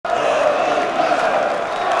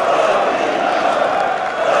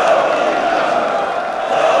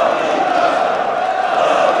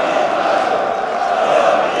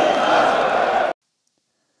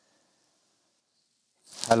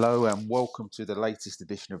welcome to the latest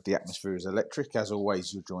edition of The Atmosphere is Electric. As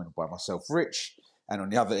always, you're joined by myself, Rich, and on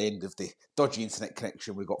the other end of the dodgy internet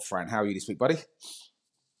connection, we've got Fran. How are you this week, buddy?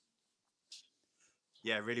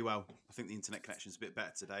 Yeah, really well. I think the internet connection's a bit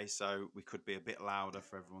better today, so we could be a bit louder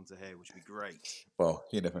for everyone to hear, which would be great. Well,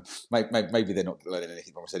 you know, maybe they're not learning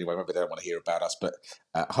anything from us anyway. Maybe they don't want to hear about us, but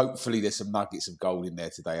hopefully there's some nuggets of gold in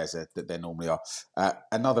there today, that there normally are.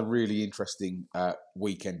 Another really interesting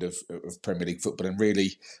weekend of Premier League football, and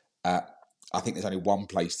really, I think there's only one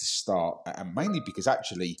place to start, and mainly because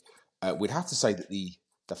actually we'd have to say that the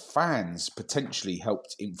fans potentially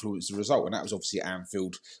helped influence the result, and that was obviously at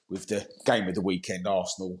Anfield with the game of the weekend,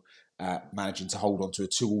 Arsenal managing to hold on to a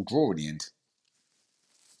 2-2 draw in the end.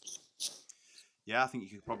 Yeah, I think you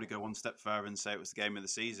could probably go one step further and say it was the game of the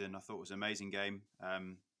season. I thought it was an amazing game.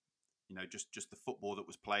 Just the football that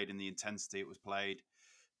was played and the intensity it was played,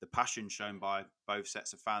 the passion shown by both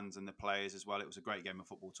sets of fans and the players as well. It was a great game of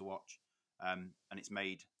football to watch, and it's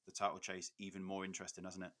made the title chase even more interesting,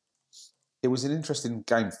 hasn't it? It was an interesting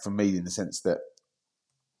game for me in the sense that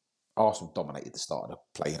Arsenal dominated the start of the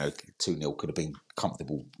play. 2-0 could have been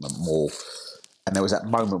comfortable more. And there was that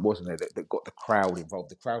moment, wasn't there, that got the crowd involved.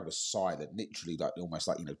 The crowd was silent, literally, almost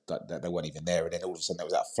like that they weren't even there. And then all of a sudden there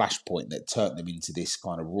was that flashpoint that turned them into this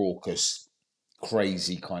kind of raucous,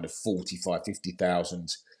 crazy kind of 45,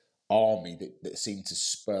 50,000 army that seemed to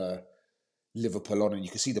spur Liverpool on. And you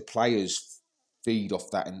could see the players feed off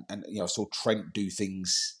that. And I saw Trent do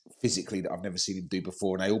things physically that I've never seen him do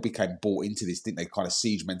before. And they all became bought into this, didn't they? Kind of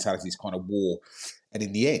siege mentality, this kind of war. And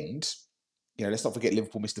in the end, let's not forget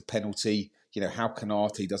Liverpool missed a penalty. How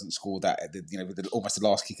Canate doesn't score that at with almost the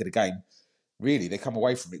last kick of the game. Really, they come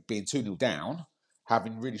away from it being 2-0 down,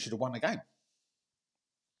 having really should have won the game.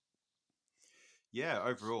 Yeah,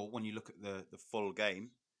 overall, when you look at the full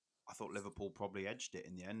game, I thought Liverpool probably edged it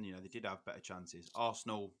in the end. They did have better chances.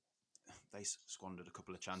 Arsenal, they squandered a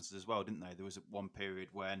couple of chances as well, didn't they? There was one period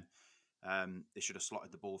when they should have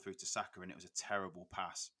slotted the ball through to Saka, and it was a terrible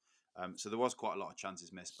pass. So there was quite a lot of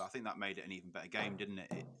chances missed, but I think that made it an even better game, didn't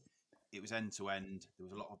it? It was end to end. There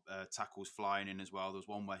was a lot of tackles flying in as well. There was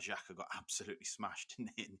one where Xhaka got absolutely smashed and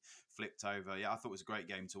flipped over. Yeah, I thought it was a great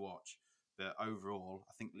game to watch. But overall,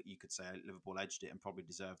 I think you could say Liverpool edged it and probably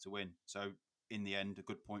deserved to win. So in the end, a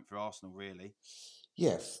good point for Arsenal, really.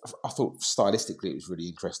 Yeah, I thought stylistically it was really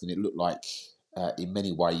interesting. It looked like, in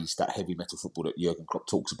many ways, that heavy metal football that Jurgen Klopp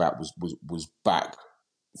talks about was back.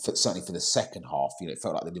 Certainly for the second half, it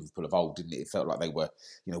felt like the Liverpool of old, didn't it? It felt like they were,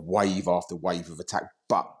 wave after wave of attack.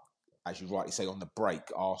 But as you rightly say, on the break,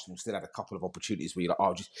 Arsenal still had a couple of opportunities where you're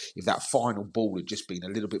like, just if that final ball had just been a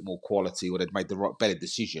little bit more quality or they'd made the right better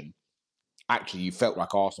decision. Actually, you felt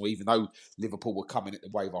like Arsenal, even though Liverpool were coming at the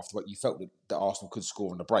wave after wave, you felt that Arsenal could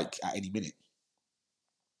score on the break at any minute.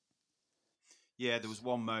 Yeah, there was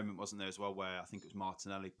one moment, wasn't there, as well, where I think it was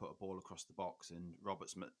Martinelli put a ball across the box and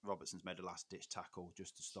Robertson's made a last-ditch tackle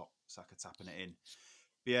just to stop Saka tapping it in.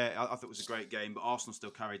 But yeah, I thought it was a great game, but Arsenal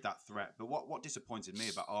still carried that threat. But what disappointed me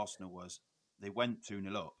about Arsenal was they went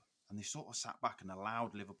 2-0 up and they sort of sat back and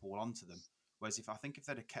allowed Liverpool onto them. Whereas if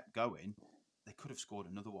they'd have kept going, they could have scored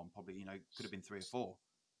another one, probably, could have been 3 or 4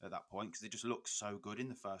 at that point because they just looked so good in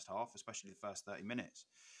the first half, especially the first 30 minutes.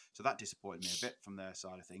 So that disappointed me a bit from their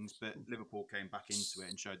side of things. But Liverpool came back into it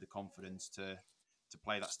and showed the confidence to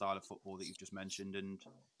play that style of football that you've just mentioned and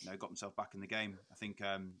got themselves back in the game. I think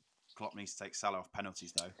Klopp needs to take Salah off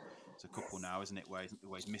penalties, though. It's a couple now, isn't it, where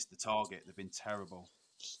he's missed the target. They've been terrible.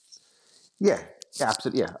 Yeah,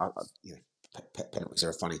 absolutely. Yeah, penalties are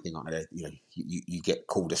a funny thing, aren't they? You get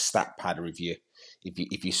called a stat padder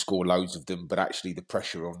if you score loads of them, but actually the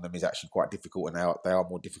pressure on them is actually quite difficult, and they are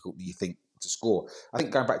more difficult than you think to score. I think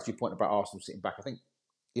going back to your point about Arsenal sitting back, I think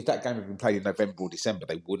if that game had been played in November or December,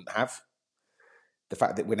 they wouldn't have. The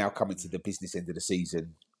fact that we're now coming to the business end of the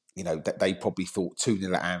season, that they probably thought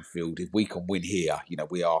 2-0 at Anfield, if we can win here,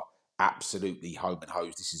 we are absolutely home and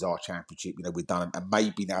hosed. This is our championship, we're done. And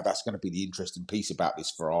maybe now that's going to be the interesting piece about this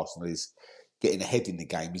for Arsenal is getting ahead in the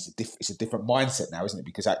game. It's a different mindset now, isn't it?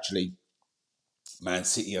 Because actually Man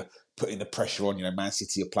City are putting the pressure on. Man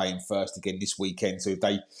City are playing first again this weekend. So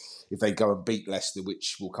if they go and beat Leicester,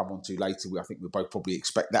 which we'll come on to later, I think we both probably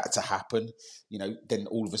expect that to happen. Then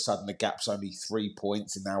all of a sudden the gap's only 3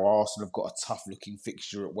 points, and now Arsenal have got a tough looking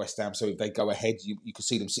fixture at West Ham. So if they go ahead, you can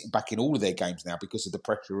see them sitting back in all of their games now because of the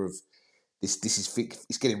pressure of this.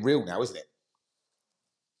 It's getting real now, isn't it?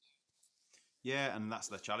 Yeah, and that's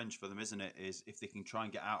the challenge for them, isn't it? Is if they can try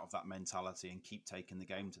and get out of that mentality and keep taking the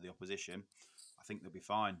game to the opposition, I think they'll be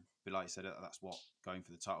fine. But like I said, that's what going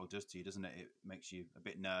for the title does to you, doesn't it? It makes you a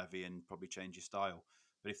bit nervy and probably change your style.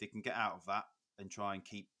 But if they can get out of that and try and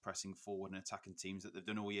keep pressing forward and attacking teams that they've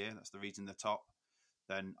done all year, that's the reason they're top,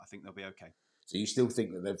 then I think they'll be okay. So you still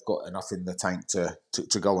think that they've got enough in the tank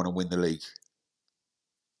to go on and win the league?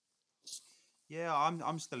 Yeah,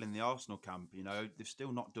 I'm still in the Arsenal camp. You know, they've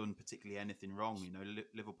still not done particularly anything wrong. You know,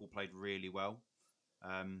 Liverpool played really well.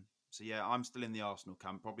 So yeah, I'm still in the Arsenal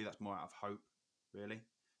camp. Probably that's more out of hope, really.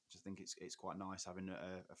 I just think it's quite nice having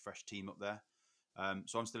a fresh team up there.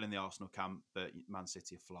 So I'm still in the Arsenal camp, but Man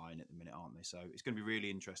City are flying at the minute, aren't they? So it's going to be really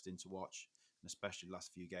interesting to watch, and especially the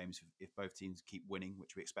last few games. If both teams keep winning,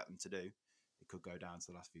 which we expect them to do, it could go down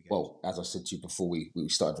to the last few games. Well, as I said to you before we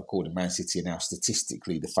started recording, Man City are now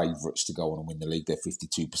statistically the favourites to go on and win the league. They're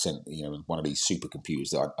 52%, you know, one of these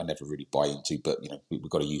supercomputers that I never really buy into, but, you know, we've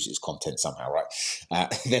got to use it as content somehow, right?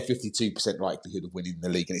 They're 52% likelihood of winning the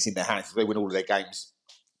league, and it's in their hands. If they win all of their games,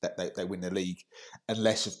 that they win the league,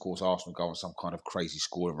 unless, of course, Arsenal go on some kind of crazy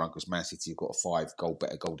scoring run, because Man City have got a 5-goal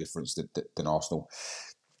better goal difference than Arsenal.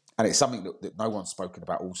 And it's something that no one's spoken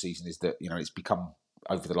about all season, is that, you know, it's become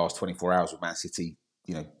over the last 24 hours with Man City,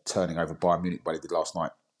 you know, turning over Bayern Munich like they did last night.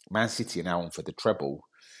 Man City are now on for the treble,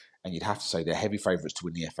 and you'd have to say they're heavy favourites to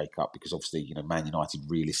win the FA Cup, because obviously, you know, Man United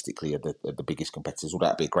realistically are the biggest competitors. Although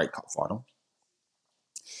that'd be a great cup final.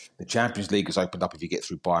 The Champions League has opened up if you get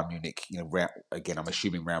through Bayern Munich. You know, again, I'm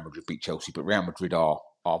assuming Real Madrid beat Chelsea, but Real Madrid are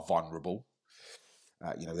vulnerable.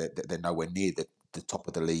 You know, they're nowhere near the top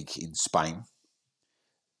of the league in Spain.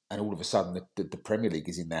 And all of a sudden, the Premier League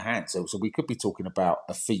is in their hands. So we could be talking about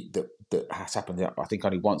a feat that has happened, I think,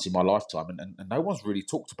 only once in my lifetime, and no one's really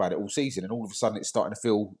talked about it all season. And all of a sudden, it's starting to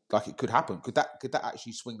feel like it could happen. Could that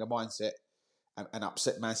actually swing the mindset and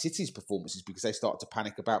upset Man City's performances, because they start to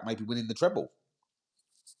panic about maybe winning the treble?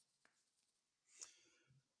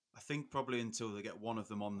 I think probably until they get one of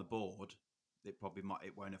them on the board, it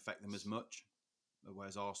won't affect them as much.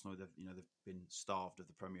 Whereas Arsenal, they've been starved of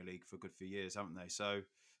the Premier League for a good few years, haven't they? So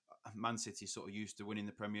Man City sort of used to winning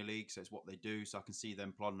the Premier League, so it's what they do. So I can see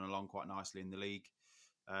them plodding along quite nicely in the league.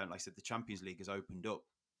 Like I said, the Champions League has opened up,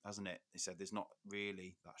 hasn't it? They said there's not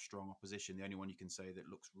really that strong opposition. The only one you can say that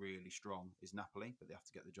looks really strong is Napoli, but they have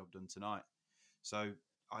to get the job done tonight. So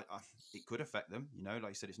it could affect them. You know,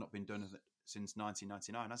 like I said, it's not been done since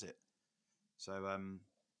 1999, has it? So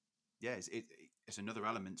yeah, it's another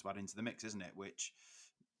element to add into the mix, isn't it? Which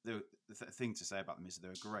the thing to say about them is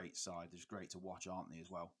they're a great side. They're just great to watch, aren't they,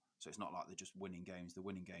 as well? So it's not like they're just winning games. They're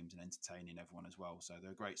winning games and entertaining everyone as well. So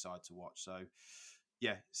they're a great side to watch. So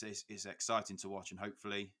yeah, it's exciting to watch, and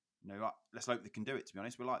hopefully, let's hope they can do it. To be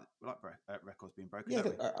honest, we like records being broken. Yeah,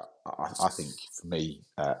 Don't we? I think for me,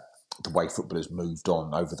 the way football has moved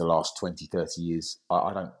on over the last 20, 30 years,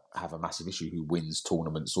 I don't have a massive issue who wins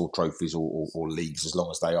tournaments or trophies or leagues, as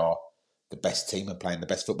long as they are the best team and playing the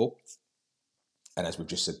best football. And as we've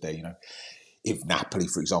just said there, you know, if Napoli,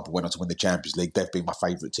 for example, went on to win the Champions League, they've been my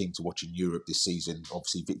favourite team to watch in Europe this season.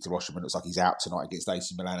 Obviously, Victor Osimhen looks like he's out tonight against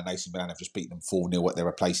AC Milan, and AC Milan have just beaten them 4-0 at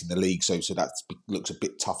their place in the league. So that looks a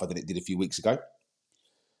bit tougher than it did a few weeks ago.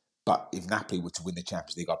 But if Napoli were to win the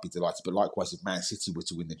Champions League, I'd be delighted. But likewise, if Man City were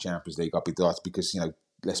to win the Champions League, I'd be delighted, because, you know,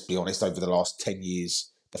 let's be honest, over the last 10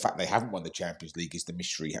 years, the fact they haven't won the Champions League is the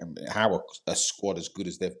mystery. And how a squad as good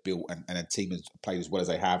as they've built and a team has played as well as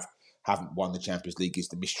they haven't won the Champions League is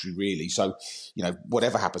the mystery, really. So, you know,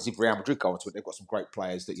 whatever happens, if Real Madrid go into it, they've got some great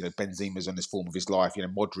players that, you know, Benzema's on this form of his life, you know,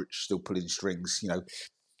 Modric still pulling strings, you know,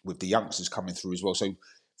 with the youngsters coming through as well. So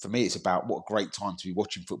for me, it's about what a great time to be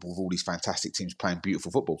watching football with all these fantastic teams playing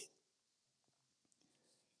beautiful football.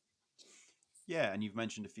 Yeah, and you've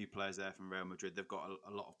mentioned a few players there from Real Madrid. They've got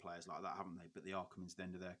a lot of players like that, haven't they? But they are coming to the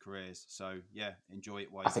end of their careers. So yeah, enjoy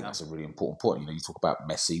it while I you think can. that's a really important point. You know, you talk about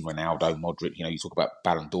Messi, Ronaldo, Modric. You know, you talk about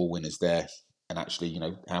Ballon d'Or winners there, and actually, you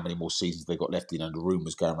know, how many more seasons they got left? You know, the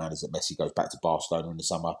rumours going around is that Messi goes back to Barcelona in the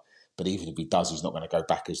summer, but even if he does, he's not going to go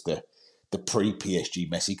back as the pre PSG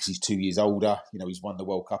Messi, because he's 2 years older. You know, he's won the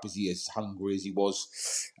World Cup. Is he as hungry as he was?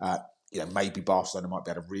 You know, maybe Barcelona might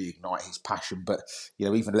be able to reignite his passion. But, you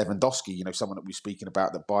know, even Lewandowski, you know, someone that we're speaking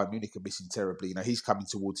about that Bayern Munich are missing terribly, you know, he's coming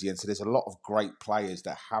towards the end. So there's a lot of great players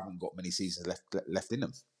that haven't got many seasons left in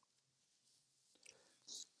them.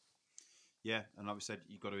 Yeah, and like we said,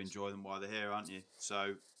 you've got to enjoy them while they're here, aren't you?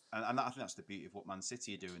 So, I think that's the beauty of what Man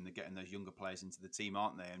City are doing. They're getting those younger players into the team,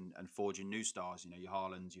 aren't they? And forging new stars, you know, your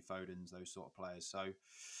Haalands, your Fodens, those sort of players. So,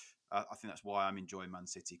 I think that's why I'm enjoying Man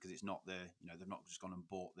City, because it's not they've not just gone and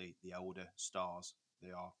bought the older stars.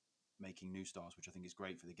 They are making new stars, which I think is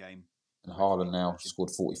great for the game. And Great for Haaland people now watching.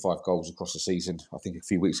 scored 45 goals across the season. I think a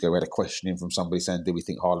few weeks ago we had a question in from somebody saying, do we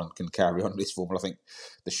think Haaland can carry on this form? Well, I think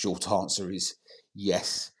the short answer is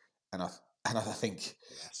yes. And And I think,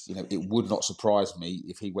 Yes. it would not surprise me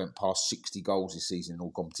if he went past 60 goals this season in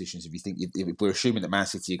all competitions. If we're assuming that Man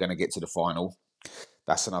City are going to get to the final,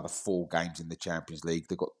 that's another 4 games in the Champions League.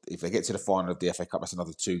 If they get to the final of the FA Cup, that's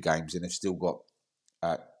another 2 games, and they've still got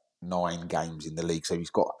 9 games in the league. So he's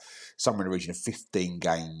got somewhere in the region of 15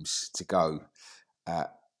 games to go. I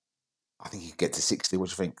think he could get to 60. What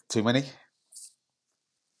do you think? Too many?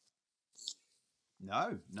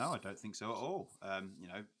 No, I don't think so at all.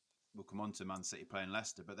 We'll come on to Man City playing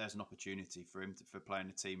Leicester, but there's an opportunity for him for playing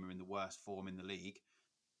a team who are in the worst form in the league.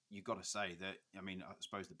 You've got to say that. I mean, I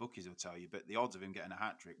suppose the bookies will tell you, but the odds of him getting a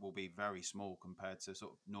hat trick will be very small compared to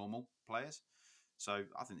sort of normal players. So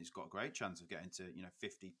I think he's got a great chance of getting to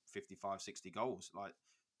 50, 55, 60 goals. Like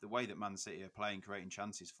the way that Man City are playing, creating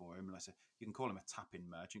chances for him. You can call him a tapping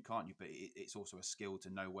merchant, can't you? But it's also a skill to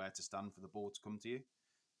know where to stand for the ball to come to you.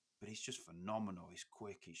 But he's just phenomenal. He's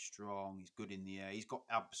quick, he's strong, he's good in the air. He's got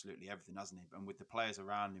absolutely everything, hasn't he? And with the players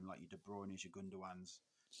around him, like your De Bruyne, your Gundowans,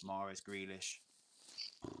 Mahrez, Grealish,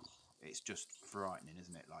 it's just frightening,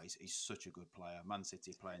 isn't it? Like he's such a good player. Man City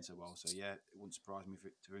are playing so well. So yeah, it wouldn't surprise me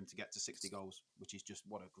for him to get to 60 goals, which is just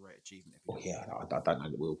what a great achievement if he Well, does. yeah, I don't know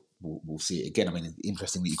that we'll see it again. I mean,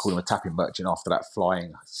 interesting that you call him a tapping merchant after that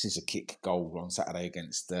flying scissor kick goal on Saturday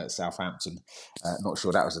against Southampton. Not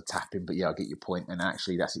sure that was a tapping, but yeah, I get your point. And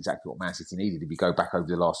actually, that's exactly what Man City needed. If you go back over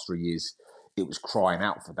the last 3 years, it was crying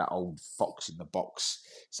out for that old fox in the box,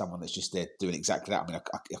 someone that's just there doing exactly that. I mean,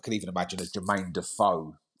 I can even imagine a Jermaine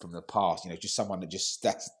Defoe from the past, just someone that's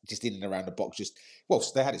just in and around the box.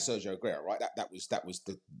 They had it Sergio Aguero, right? That was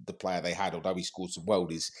the player they had. Although he scored some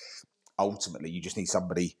worldies, ultimately you just need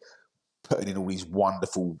somebody putting in all these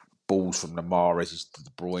wonderful balls from the Mahrez, the De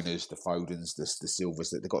Bruynes, the Fodens, the Silvers.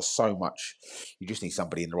 That they've got so much. You just need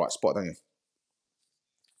somebody in the right spot, don't you?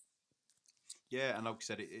 Yeah, and like I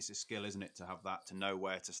said, it's a skill, isn't it, to have that, to know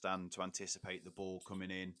where to stand, to anticipate the ball coming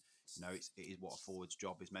in. It is what a forward's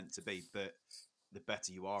job is meant to be. But the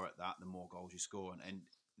better you are at that, the more goals you score. And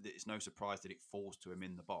it's no surprise that it falls to him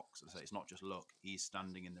in the box. I say it's not just luck; he's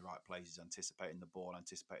standing in the right places, anticipating the ball,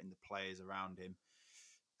 anticipating the players around him,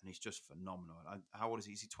 and he's just phenomenal. And how old is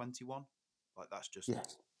he? Is he 21? Like that's just Yeah.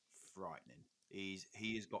 frightening.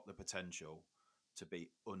 He has got the potential to be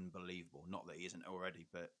unbelievable. Not that he isn't already,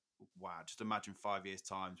 but wow, just imagine 5 years'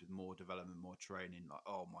 times with more development, more training. Like,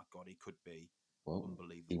 oh my god, he could be Well, he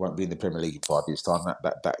unbelievable. won't be in the Premier League in 5 years' time.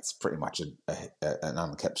 That's pretty much an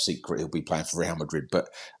unkept secret. He'll be playing for Real Madrid, but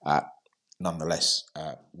nonetheless,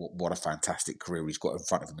 what a fantastic career he's got in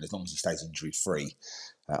front of him. And as long as he stays injury free,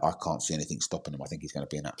 I can't see anything stopping him. I think he's going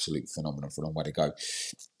to be an absolute phenomenon for a long way to go.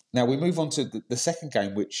 Now we move on to the second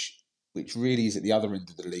game, which really is at the other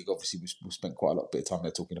end of the league. Obviously, we've spent quite a lot of time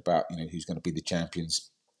there talking about who's going to be the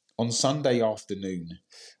champions. On Sunday afternoon,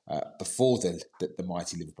 before the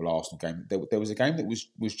mighty Liverpool Arsenal game, there was a game that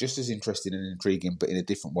was just as interesting and intriguing, but in a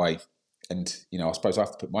different way. And I suppose I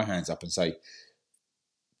have to put my hands up and say,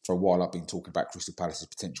 for a while I've been talking about Crystal Palace's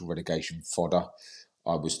potential relegation fodder.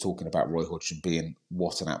 I was talking about Roy Hodgson being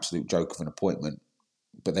what an absolute joke of an appointment.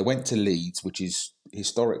 But they went to Leeds, which is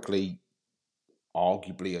historically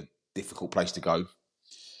arguably a difficult place to go.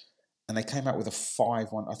 And they came out with a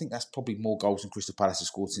 5-1. I think that's probably more goals than Crystal Palace have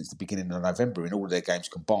scored since the beginning of November in all of their games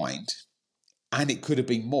combined. And it could have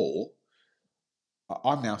been more.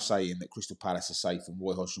 I'm now saying that Crystal Palace are safe and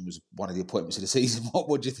Roy Hodgson was one of the appointments of the season.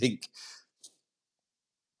 What do you think?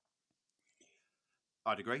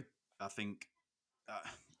 I'd agree. I think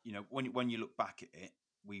when you look back at it,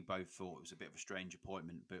 we both thought it was a bit of a strange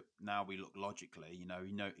appointment, but now we look logically. He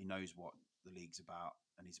knows what the league's about,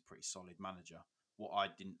 and he's a pretty solid manager. What I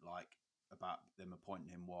didn't like about them appointing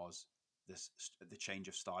him was the change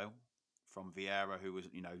of style from Vieira, who was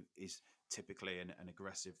is typically an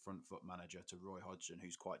aggressive front foot manager, to Roy Hodgson,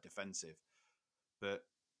 who's quite defensive. But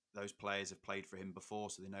those players have played for him before,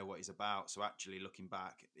 so they know what he's about. So actually, looking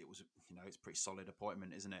back, it was it's a pretty solid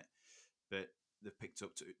appointment, isn't it? But they've picked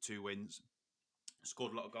up two wins,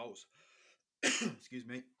 scored a lot of goals. Excuse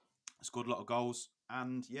me, scored a lot of goals,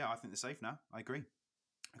 and yeah, I think they're safe now. I agree.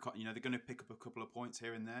 They're going to pick up a couple of points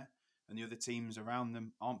here and there, and the other teams around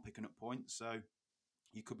them aren't picking up points. So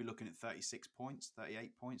you could be looking at 36 points,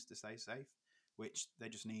 38 points to stay safe, which they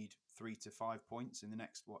just need 3 to 5 points in the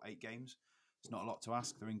next 8 games. It's not a lot to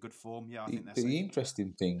ask. They're in good form. Yeah, I think they're The safe.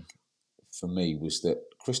 interesting thing for me was that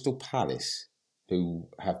Crystal Palace, who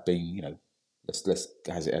have been, let's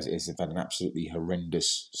as it is, have had an absolutely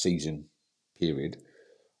horrendous season period,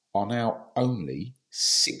 are now only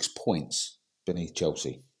 6 points beneath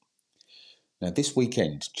Chelsea. Now, this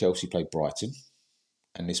weekend, Chelsea play Brighton,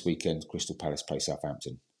 and this weekend, Crystal Palace play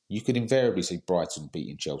Southampton. You could invariably see Brighton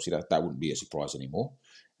beating Chelsea. That wouldn't be a surprise anymore.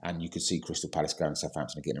 And you could see Crystal Palace going to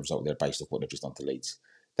Southampton and getting a result there based off what they've just done to Leeds.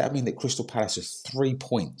 That would mean that Crystal Palace are 3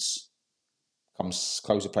 points comes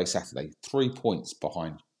close of play Saturday, 3 points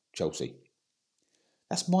behind Chelsea.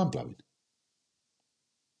 That's mind blowing.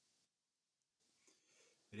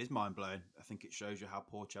 It is mind blowing. I think it shows you how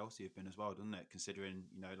poor Chelsea have been as well, doesn't it? Considering,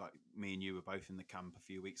 like me and you were both in the camp a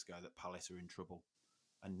few weeks ago that Palace are in trouble.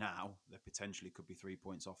 And now they potentially could be 3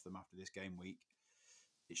 points off them after this game week.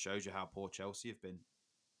 It shows you how poor Chelsea have been,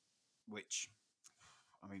 which,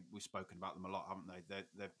 I mean, we've spoken about them a lot, haven't they?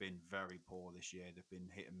 They've been very poor this year. They've been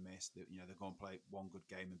hit and miss. They've gone and play one good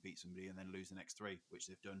game and beat somebody and then lose the next three, which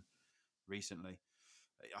they've done recently.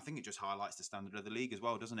 I think it just highlights the standard of the league as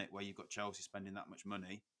well, doesn't it? Where you've got Chelsea spending that much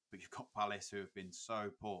money, but you've got Palace who have been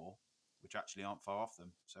so poor, which actually aren't far off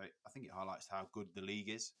them. So I think it highlights how good the league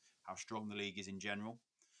is, how strong the league is in general.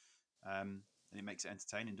 And it makes it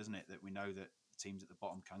entertaining, doesn't it? That we know that teams at the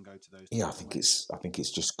bottom can go to those Yeah, top teams. I think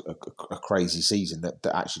it's just a crazy season that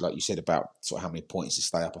actually, like you said about sort of how many points to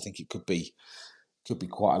stay up. I think it could be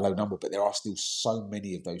quite a low number, but there are still so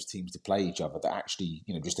many of those teams to play each other that actually,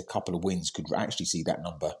 just a couple of wins could actually see that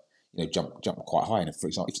number, jump quite high. And if, for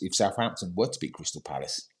example, if Southampton were to beat Crystal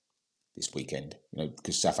Palace this weekend,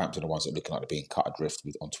 because Southampton are the ones that are looking like they're being cut adrift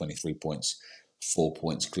on 23 points, 4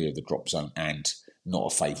 points clear of the drop zone, and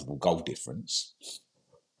not a favourable goal difference.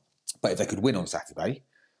 But if they could win on Saturday,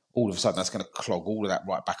 all of a sudden that's going to clog all of that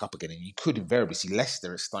right back up again. And you could invariably see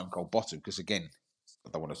Leicester at stone cold bottom because, again, I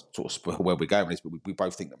don't want to sort of spoil where we're going with this, but we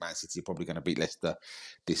both think that Man City are probably going to beat Leicester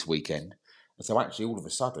this weekend. And so actually all of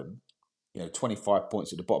a sudden, 25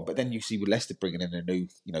 points at the bottom. But then you see with Leicester bringing in a new,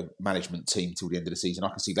 management team till the end of the season, I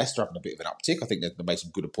can see Leicester having a bit of an uptick. I think they've made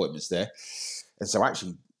some good appointments there. And so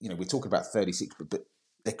actually, we're talking about 36, but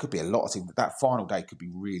there could be a lot of teams. That final day could be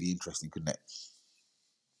really interesting, couldn't it?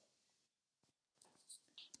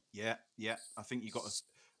 Yeah. I think you got us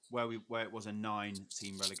where it was a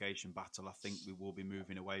 9-team relegation battle. I think we will be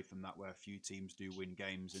moving away from that, where a few teams do win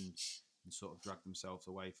games and sort of drag themselves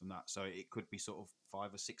away from that. So it could be sort of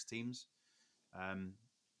 5 or 6 teams.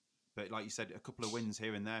 But like you said, a couple of wins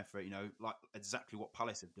here and there for like exactly what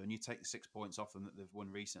Palace have done. You take the 6 points off them that they've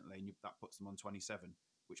won recently, and that puts them on 27,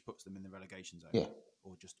 which puts them in the relegation zone, Yeah.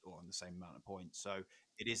 or on the same amount of points. So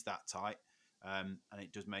it is that tight. And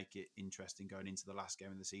it does make it interesting going into the last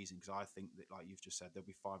game of the season, because I think that, like you've just said, there'll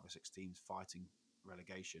be 5 or 6 teams fighting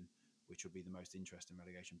relegation, which will be the most interesting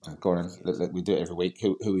relegation battle. Go on, we do it every week.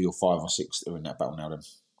 Who are your 5 or 6 that are in that battle now then?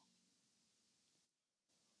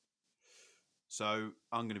 So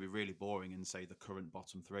I'm going to be really boring and say the current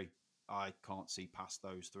bottom 3. I can't see past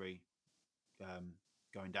those 3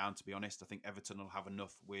 going down, to be honest. I think Everton will have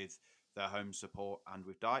enough with their home support and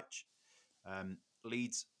with Deitch.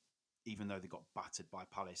 Leeds, even though they got battered by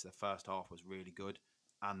Palace, their first half was really good,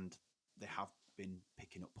 and they have been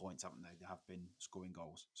picking up points, haven't they? They have been scoring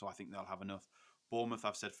goals, so I think they'll have enough. Bournemouth,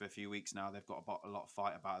 I've said for a few weeks now, they've got a lot of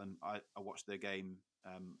fight about them. I watched their game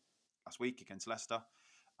last week against Leicester,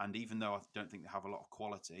 and even though I don't think they have a lot of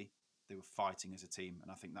quality, they were fighting as a team,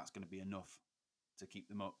 and I think that's going to be enough to keep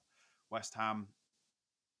them up. West Ham,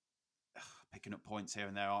 picking up points here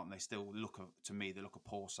and there, aren't they? Still to me, they look a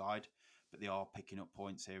poor side, but they are picking up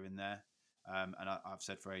points here and there. And I've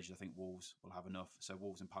said for ages, I think Wolves will have enough. So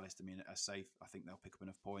Wolves and Palace, to me, are safe. I think they'll pick up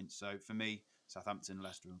enough points. So for me, Southampton,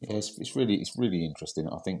 Leicester, and Forest. Yeah, it's really interesting.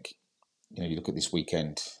 I think you look at this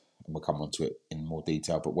weekend, and we'll come on to it in more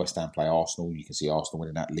detail. But West Ham play Arsenal. You can see Arsenal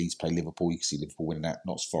winning that. Leeds play Liverpool. You can see Liverpool winning that.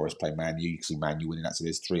 Notts Forest play Man U. You can see Man U winning that. So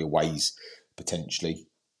there's 3 aways potentially.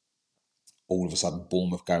 All of a sudden,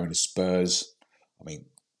 Bournemouth going to Spurs. I mean,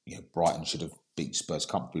 Brighton should have beat Spurs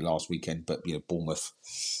comfortably last weekend, but Bournemouth,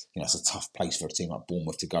 it's a tough place for a team like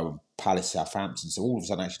Bournemouth to go. And Palace Southampton. So all of a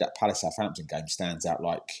sudden, actually, that Palace Southampton game stands out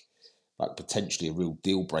like potentially a real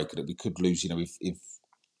deal breaker that we could lose.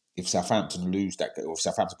 If Southampton lose that game, or if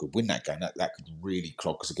Southampton could win that game, that could really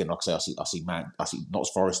clog. Because again, like I say, I see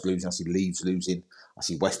Notts Forest losing, I see Leeds losing, I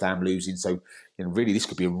see West Ham losing. So really, this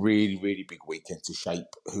could be a really, really big weekend to shape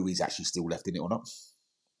who is actually still left in it or not.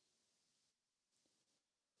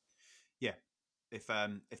 Yeah, if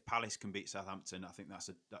Palace can beat Southampton, I think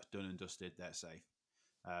that's done and dusted. They're safe.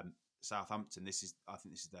 Southampton, I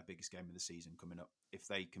think this is their biggest game of the season coming up. If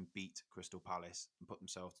they can beat Crystal Palace and put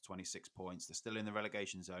themselves to 26 points, they're still in the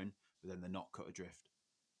relegation zone, but then they're not cut adrift.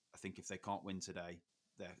 I think if they can't win today,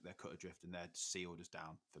 they're cut adrift and they're sealed as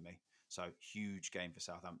down for me. So huge game for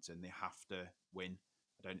Southampton. They have to win.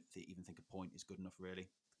 I don't even think a point is good enough, really.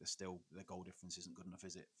 their goal difference isn't good enough,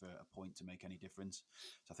 is it, for a point to make any difference?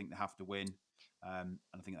 So I think they have to win, and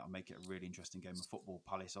I think that'll make it a really interesting game of football.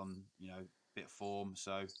 Palace on bit of form,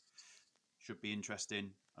 so should be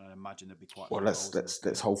interesting. I imagine there'll be quite a Well, few goals in this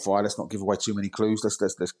let's game. hold fire. Let's not give away too many clues.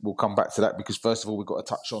 Let's we'll come back to that because first of all we've got to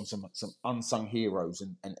touch on some unsung heroes,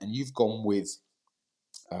 and you've gone with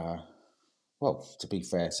well, to be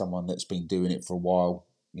fair, someone that's been doing it for a while.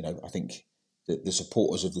 I think the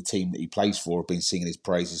supporters of the team that he plays for have been singing his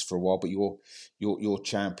praises for a while, but you're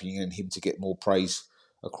championing him to get more praise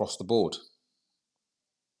across the board.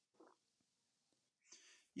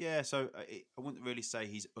 Yeah, so I wouldn't really say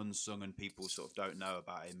he's unsung and people sort of don't know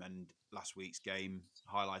about him. And last week's game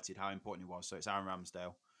highlighted how important he was. So it's Aaron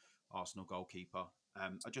Ramsdale, Arsenal goalkeeper.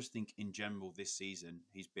 I just think in general this season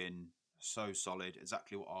he's been so solid,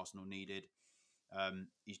 exactly what Arsenal needed.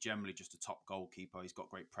 He's generally just a top goalkeeper. He's got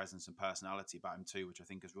great presence and personality about him too, which I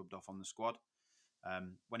think has rubbed off on the squad.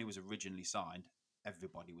 When he was originally signed,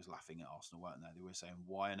 everybody was laughing at Arsenal, weren't they? They were saying,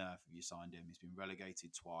 "Why on earth have you signed him? He's been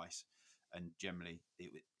relegated twice," and generally,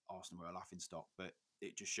 Arsenal were a laughing stock. But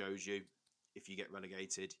it just shows you, if you get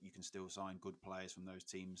relegated, you can still sign good players from those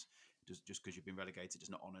teams. Just because you've been relegated is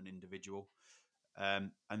not on an individual.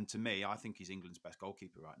 And to me, I think he's England's best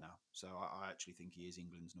goalkeeper right now. So I actually think he is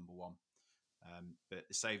England's number one. But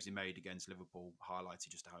the saves he made against Liverpool highlighted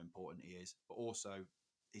just how important he is. But also,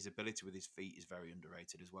 his ability with his feet is very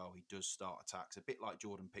underrated as well. He does start attacks, a bit like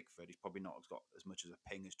Jordan Pickford. He's probably not got as much as a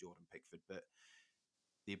ping as Jordan Pickford, but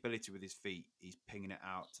the ability with his feet, he's pinging it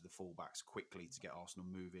out to the fullbacks quickly to get Arsenal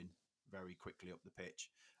moving very quickly up the pitch.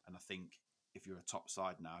 And I think if you're a top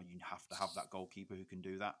side now, you have to have that goalkeeper who can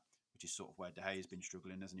do that, which is sort of where De Gea has been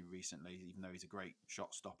struggling, hasn't he, recently, even though he's a great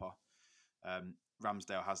shot stopper.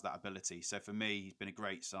 Ramsdale has that ability. So for me, he's been a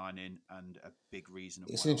great signing and a big reason of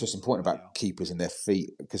It's why an interesting Arsenal are point where they about are. keepers and their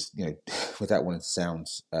feet because without wanting to sound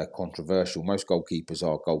controversial, most goalkeepers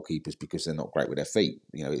are goalkeepers because they're not great with their feet.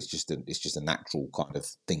 It's just a natural kind of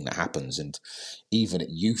thing that happens, and even at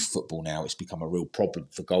youth football now, it's become a real problem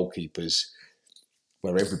for goalkeepers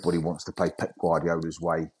where everybody wants to play Pep Guardiola's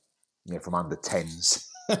way, from under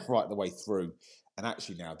tens right the way through. And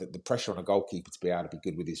actually, now the pressure on a goalkeeper to be able to be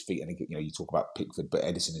good with his feet, and you talk about Pickford, but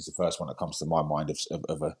Edison is the first one that comes to my mind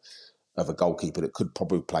of a goalkeeper that could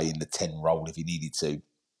probably play in the 10 role if he needed to.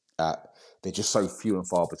 Uh, they're just so few and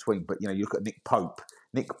far between. But you look at Nick Pope.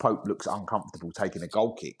 Nick Pope looks uncomfortable taking a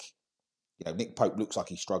goal kick. Nick Pope looks like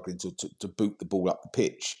he's struggling to boot the ball up the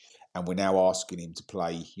pitch, and we're now asking him to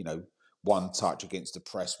play, one touch against the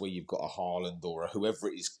press where you've got a Haaland or a whoever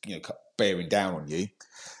it is, bearing down on you.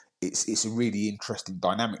 It's a really interesting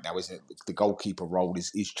dynamic now, isn't it? The goalkeeper role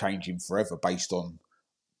is changing forever based on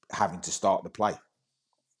having to start the play.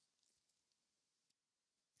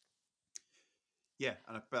 Yeah,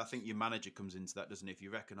 but I think your manager comes into that, doesn't he? If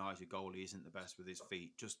you recognise your goalie isn't the best with his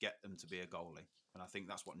feet, just get them to be a goalie. And I think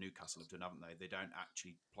that's what Newcastle have done, haven't they? They don't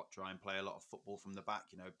actually try and play a lot of football from the back.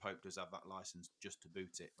 Pope does have that licence just to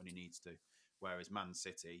boot it when he needs to. Whereas Man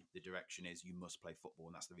City, the direction is you must play football,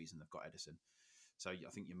 and that's the reason they've got Edison. So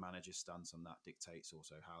I think your manager's stance on that dictates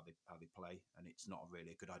also how they play, and it's not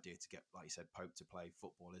really a good idea to get, like you said, Pope to play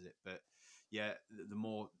football, is it? But yeah, the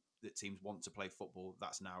more that teams want to play football,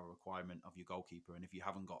 that's now a requirement of your goalkeeper. And if you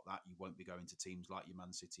haven't got that, you won't be going to teams like your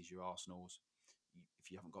Man Cities, your Arsenals.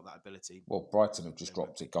 If you haven't got that ability, Well, Brighton have just they won't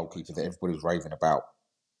dropped a pick your place goalkeeper that up. everybody was raving about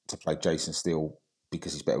to play Jason Steele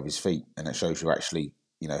because he's better with his feet, and that shows you actually,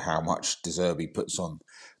 how much De Zerbi puts on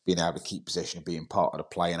being able to keep possession and being part of the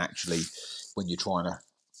play, and actually, when you're trying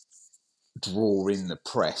to draw in the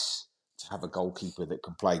press, to have a goalkeeper that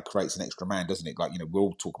can play creates an extra man, doesn't it? Like, we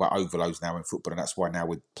all talk about overloads now in football, and that's why now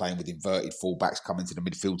we're playing with inverted fullbacks coming to the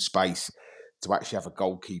midfield space to actually have a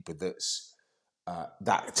goalkeeper that's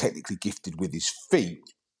that technically gifted with his feet.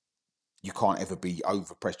 You can't ever be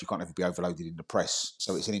overpressed. You can't ever be overloaded in the press.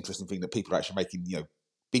 So it's an interesting thing that people are actually making,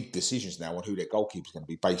 big decisions now on who their goalkeeper is going to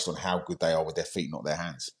be based on how good they are with their feet, not their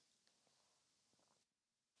hands.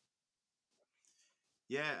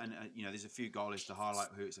 Yeah, and there's a few goalies to highlight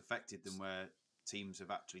who it's affected them where teams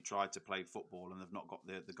have actually tried to play football and they've not got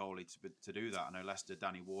the goalie to do that. I know Leicester,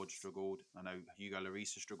 Danny Ward struggled. I know Hugo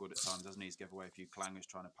Lloris has struggled at times, hasn't he? He's given away a few clangers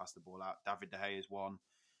trying to pass the ball out. David De Gea is one.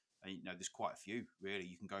 And, there's quite a few, really.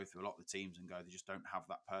 You can go through a lot of the teams and go, they just don't have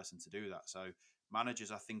that person to do that. So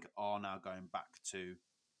managers, I think, are now going back to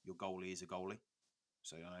your goalie is a goalie.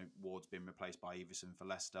 So I know Ward's been replaced by Everson for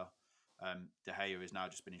Leicester. De Gea has now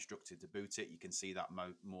just been instructed to boot it. You can see that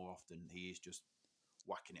more often. He is just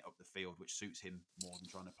whacking it up the field, which suits him more than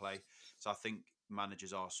trying to play. So I think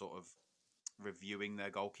managers are sort of reviewing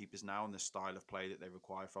their goalkeepers now and the style of play that they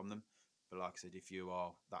require from them. But like I said, if you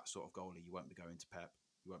are that sort of goalie, you won't be going to Pep.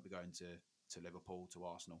 You won't be going to Liverpool, to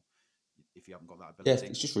Arsenal, if you haven't got that Yeah, ability.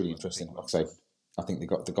 it's just really You won't be interesting. picking Like whoever I say, signed. I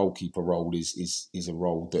think the goalkeeper role is a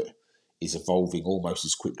role that is evolving almost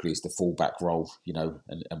as quickly as the fullback role.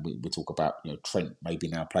 And we talk about Trent maybe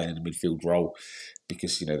now playing in the midfield role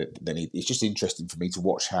because then it's just interesting for me to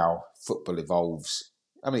watch how football evolves.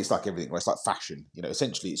 I mean, it's like everything. Right? It's like fashion.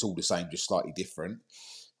 Essentially, it's all the same, just slightly different.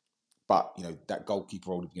 But that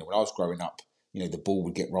goalkeeper role. When I was growing up, the ball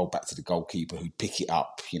would get rolled back to the goalkeeper who'd pick it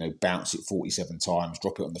up, bounce it 47 times,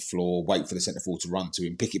 drop it on the floor, wait for the centre forward to run to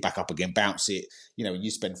him, pick it back up again, bounce it, and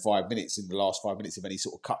you spend 5 minutes in the last 5 minutes of any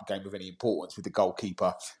sort of cup game of any importance with the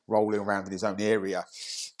goalkeeper rolling around in his own area,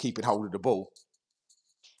 keeping hold of the ball.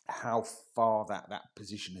 How far that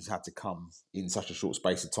position has had to come in such a short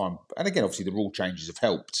space of time. And again, obviously the rule changes have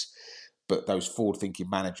helped, but those forward-thinking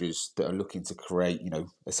managers that are looking to create,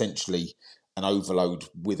 essentially an overload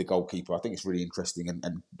with a goalkeeper, I think it's really interesting.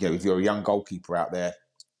 And if you're a young goalkeeper out there,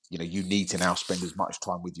 you need to now spend as much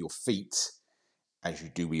time with your feet as you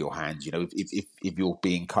do with your hands. If you're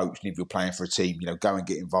being coached and if you're playing for a team, go and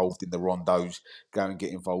get involved in the rondos, go and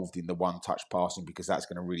get involved in the one-touch passing because that's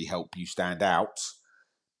going to really help you stand out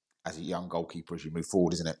as a young goalkeeper as you move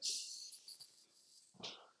forward, isn't it?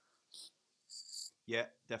 Yeah,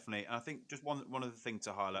 definitely. And I think just one other thing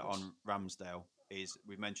to highlight on Ramsdale is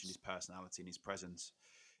we've mentioned his personality and his presence.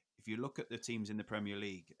 If you look at the teams in the Premier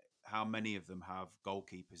League, how many of them have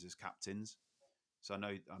goalkeepers as captains? So I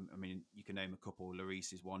know, I mean, you can name a couple.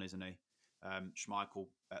 Lloris is one, isn't he? Schmeichel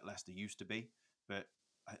at Leicester used to be, but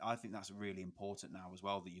I think that's really important now as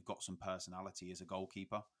well that you've got some personality as a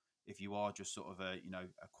goalkeeper. If you are just sort of a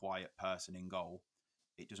quiet person in goal,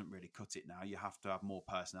 it doesn't really cut it now. You have to have more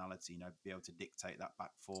personality, be able to dictate that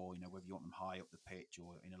back four, whether you want them high up the pitch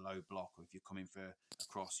or in a low block, or if you're coming for a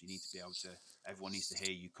cross, you need to be able to, everyone needs to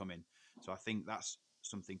hear you coming. So I think that's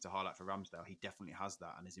something to highlight for Ramsdale. He definitely has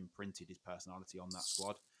that and has imprinted his personality on that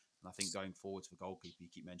squad. And I think going forwards for goalkeeper, you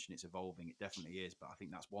keep mentioning it's evolving. It definitely is. But I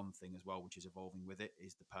think that's one thing as well, which is evolving with it,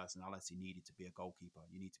 is the personality needed to be a goalkeeper.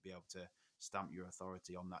 You need to be able to stamp your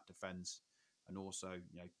authority on that defence and also,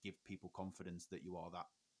 give people confidence that you are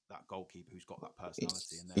that goalkeeper who's got that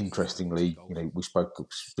personality, and therefore you win Interestingly, goals. we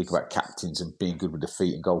speak about captains and being good with the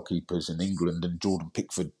feet and goalkeepers in England, and Jordan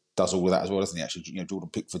Pickford does all of that as well, doesn't he? Actually,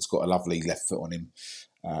 Jordan Pickford's got a lovely left foot on him.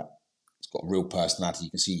 He's got a real personality.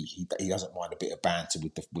 You can see he doesn't mind a bit of banter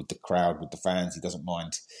with the crowd, with the fans. He doesn't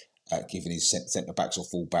mind giving his centre backs or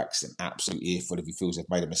full backs an absolute earful if he feels they've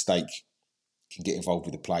made a mistake. Can get involved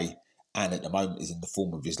with the play, and at the moment is in the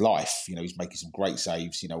form of his life. He's making some great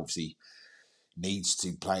saves. Obviously needs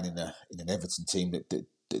to playing in an Everton team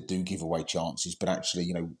that do give away chances. But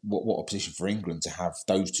actually, what a position for England to have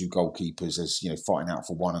those two goalkeepers as fighting out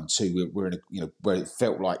for 1 and 2. We're in where it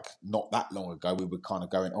felt like not that long ago we were kind of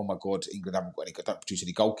going, oh my god, England don't produce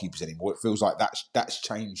any goalkeepers anymore. It feels like that's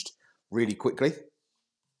changed really quickly.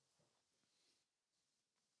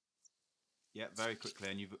 Yeah, very quickly.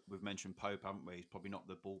 And we've mentioned Pope, haven't we? He's probably not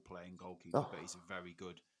the ball playing goalkeeper, but Oh, he's a very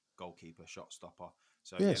good goalkeeper, shot stopper.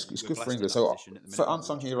 So yeah, yeah, it's we're good for blessed in England. that So position at the minute, for aren't we?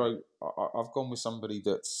 unsung Which is great. hero, I've gone with somebody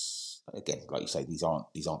that's again, like you say, these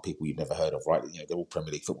aren't people you've never heard of, right? They're all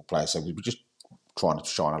Premier League football players. So we were just trying to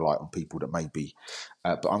shine a light on people that may be.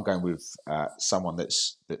 But I'm going with someone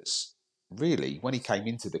that's really when he came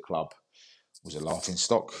into the club was a laughing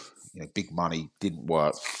stock. Big money, didn't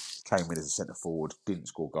work. Came in as a centre forward, didn't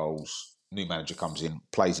score goals. New manager comes in,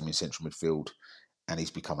 plays him in central midfield, and he's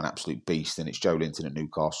become an absolute beast. And it's Joe Linton at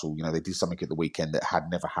Newcastle. They did something at the weekend that had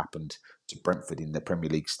never happened to Brentford in the Premier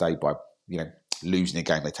League stay by losing a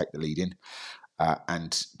game they take the lead in.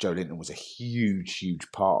 And Joe Linton was a huge, huge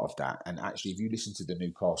part of that. And actually, if you listen to the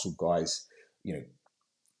Newcastle guys,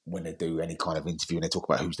 when they do any kind of interview and they talk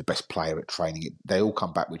about who's the best player at training, they all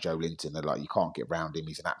come back with Joe Linton. They're like, you can't get around him.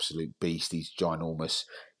 He's an absolute beast. He's ginormous.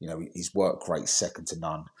 His work rate's second to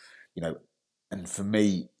none. You know, and for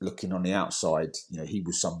me, looking on the outside, he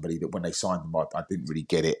was somebody that when they signed him, I didn't really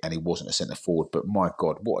get it, and he wasn't a centre forward. But my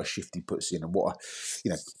God, what a shift he puts in, and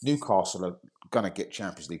Newcastle are going to get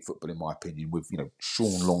Champions League football, in my opinion, with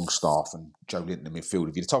Sean Longstaff and Joe Linton in midfield.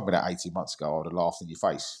 If you'd have told me that 18 months ago, I would have laughed in your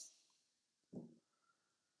face.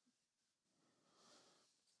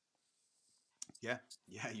 Yeah,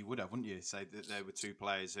 yeah, you would have, wouldn't you? Say that there were two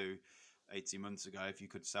players who, 18 months ago, if you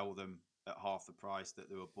could sell them at half the price that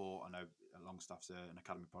they were bought. I know Longstaff's an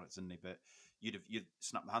academy product, isn't he? But you'd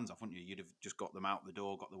snap the hands off, wouldn't you? You'd have just got them out the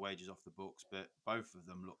door, got the wages off the books. But both of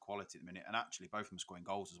them look quality at the minute, and actually both of them scoring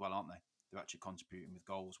goals as well, aren't they? They're actually contributing with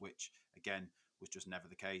goals, which again was just never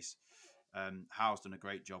the case. Howe's done a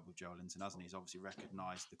great job with Joe Linton, hasn't he? He's obviously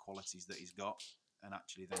recognised the qualities that he's got, and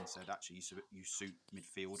actually then said, actually, you suit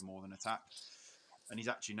midfield more than attack. and he's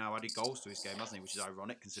actually now added goals to his game, hasn't he? Which is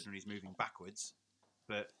ironic considering he's moving backwards.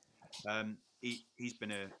 But he's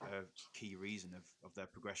been a key reason of their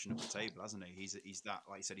progression up the table, hasn't he? He's that,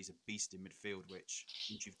 like you said, he's a beast in midfield. Which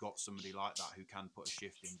once you've got somebody like that who can put a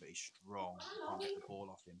shift in, but he's strong, you can't get the ball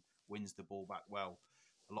off him, wins the ball back well.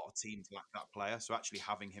 A lot of teams lack that player, so actually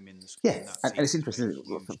having him Yeah, in that and team it's has made interesting a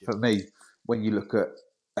huge for difference. me when you look at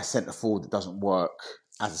a centre forward that doesn't work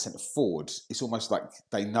as a centre forward. It's almost like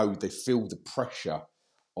they feel the pressure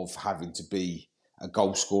of having to be a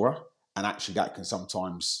goal scorer, and actually that can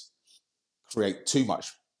sometimes create too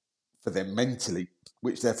much for them mentally,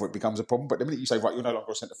 which therefore it becomes a problem. But the minute you say, right, you're no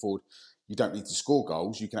longer a centre forward, you don't need to score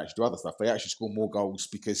goals, you can actually do other stuff. They actually score more goals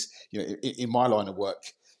because, in my line of work,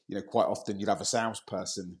 quite often you'd have a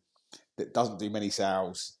salesperson that doesn't do many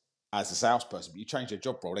sales as a salesperson, but you change their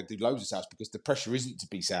job role, they do loads of sales because the pressure isn't to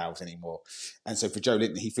be sales anymore. And so for Joe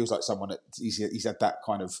Linton, he feels like someone that he's had that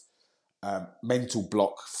kind of mental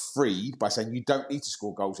block freed by saying you don't need to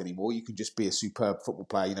score goals anymore. You can just be a superb football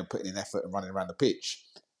player, putting in effort and running around the pitch.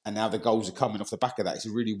 And now the goals are coming off the back of that. It's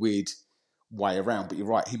a really weird way around, but you're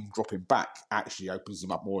right. Him dropping back actually opens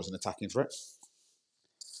him up more as an attacking threat.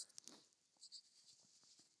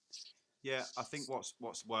 Yeah, I think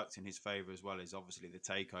what's worked in his favour as well is obviously the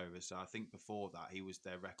takeover. So I think before that he was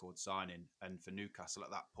their record signing, and for Newcastle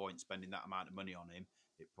at that point, spending that amount of money on him,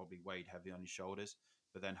 it probably weighed heavy on his shoulders.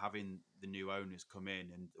 But then having the new owners come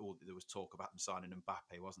in, and there was talk about them signing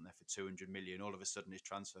Mbappe, wasn't there, for 200 million? All of a sudden, his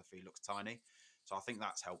transfer fee looks tiny. So I think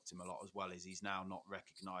that's helped him a lot as well. Is he's now not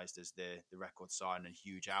recognised as the record sign and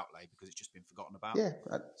huge outlay because it's just been forgotten about. Yeah,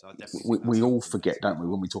 So I definitely we, think that's we all helped him forget, mentally. don't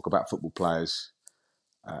we, when we talk about football players,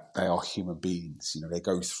 they are human beings. They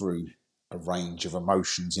go through a range of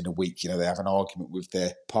emotions in a week. They have an argument with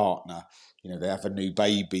their partner. They have a new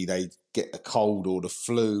baby. They get a cold or the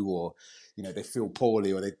flu, or they feel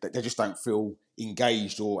poorly, or they just don't feel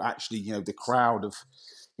engaged, or actually, the crowd of,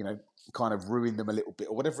 kind of ruin them a little bit,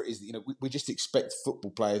 or whatever it is. We just expect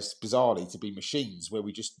football players, bizarrely, to be machines where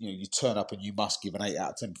we just, you turn up and you must give an 8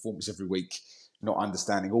 out of 10 performance every week, not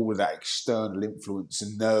understanding all of that external influence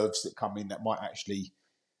and nerves that come in that might actually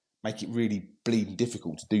make it really bleeding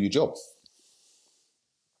difficult to do your job.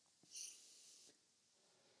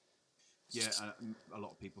 Yeah, and a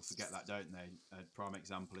lot of people forget that, don't they? A prime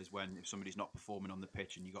example is when if somebody's not performing on the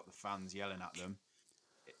pitch and you got the fans yelling at them,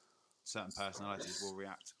 certain personalities will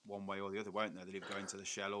react one way or the other, won't they? They'll either go into the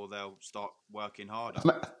shell or they'll start working harder.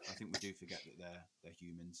 I think we do forget that they're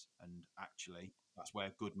humans, and actually that's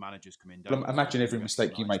where good managers come in, don't they? They Imagine do every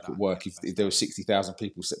mistake you recognise make that at and get work. the If best there were talent. 60,000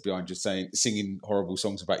 people sat behind you singing horrible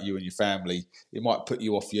songs about you and your family, it might put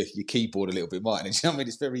you off your keyboard a little bit, mightn't it? I mean,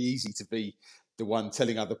 it's very easy to be the one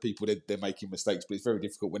telling other people they're making mistakes, but it's very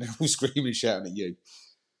difficult when they're all screaming and shouting at you.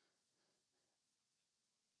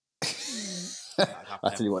 That'd I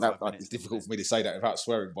happen tell you every what, 5 minutes, it's then, difficult wouldn't for me to say that without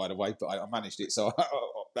swearing, by the way, but I managed it, so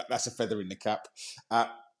that's a feather in the cap.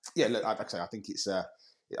 Yeah, look, like I say, I think it's.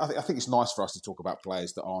 I think it's nice for us to talk about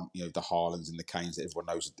players that aren't, the Haalands and the Kanes that everyone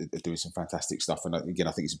knows are doing some fantastic stuff. And again,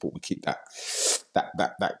 I think it's important we keep that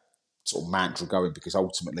sort of mantra going, because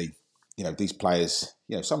ultimately, these players,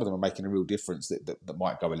 some of them are making a real difference that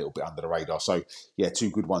might go a little bit under the radar. So, yeah, 2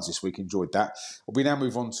 good ones this week. Enjoyed that. We now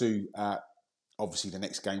move on to obviously the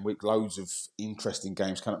next game week. Loads of interesting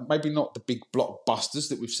games, kind of maybe not the big blockbusters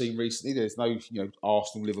that we've seen recently. There's no,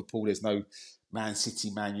 Arsenal, Liverpool. There's no Man City,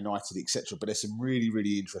 Man United, etc. But there's some really,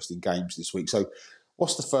 really interesting games this week. So,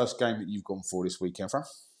 what's the first game that you've gone for this weekend, Fran?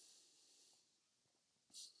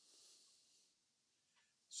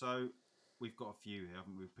 So we've got a few here,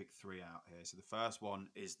 haven't we? We've picked 3 out here. So the first one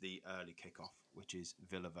is the early kickoff, which is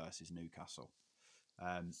Villa versus Newcastle.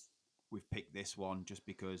 Um, we've picked this one just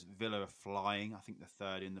because Villa are flying. I think they're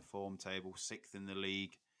 3rd in the form table, 6th in the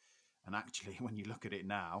league. And actually, when you look at it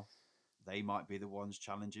now, they might be the ones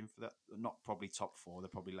challenging for that. Not probably top 4. They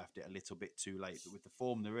probably left it a little bit too late. But with the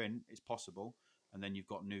form they're in, it's possible. And then you've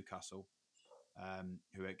got Newcastle,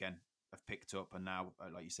 who again have picked up and now,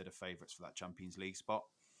 like you said, are favourites for that Champions League spot.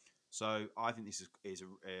 So I think this is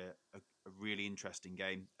a really interesting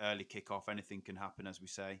game. Early kickoff, anything can happen, as we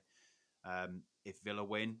say. If Villa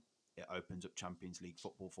win, it opens up Champions League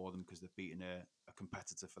football for them because they've beaten a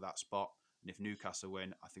competitor for that spot. And if Newcastle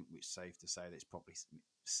win, I think it's safe to say that it's probably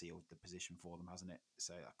sealed the position for them, hasn't it?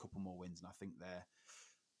 So a couple more wins, and I think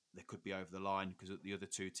they could be over the line because the other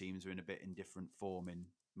 2 teams are in a bit in different form in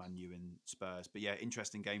Man U and Spurs. But yeah,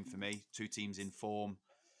 interesting game for me. 2 teams in form.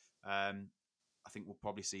 I think we'll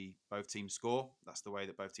probably see both teams score. That's the way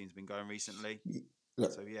that both teams have been going recently.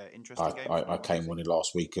 Look, So yeah, interesting game for me. I What do you came on think? it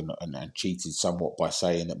last week and cheated somewhat by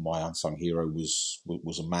saying that my unsung hero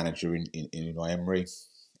was a manager in Unai Emery.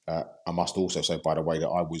 I must also say, by the way, that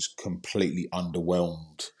I was completely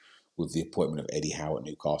underwhelmed with the appointment of Eddie Howe at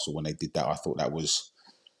Newcastle when they did that. I thought that was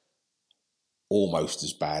almost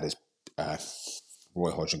as bad as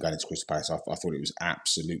Roy Hodgson going into Crystal Palace. I thought it was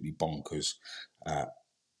absolutely bonkers.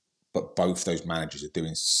 But both those managers are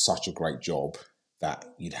doing such a great job that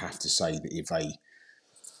you'd have to say that if a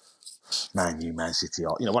Man U, Man City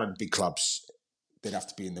are, one of the big clubs, they'd have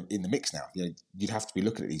to be in the mix now. You'd have to be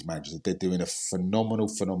looking at these managers. They're doing a phenomenal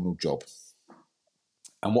job.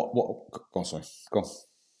 And what? Go on, sorry. Go on.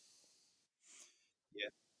 Yeah,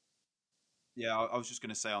 yeah. I was just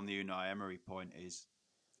going to say on the Unai Emery point is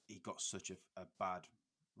he got such a bad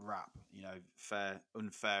rap,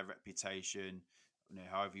 unfair reputation,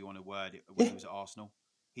 however you want to word it, when Yeah, he was at Arsenal.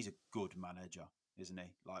 He's a good manager, isn't he?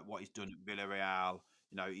 Like what he's done at Villarreal,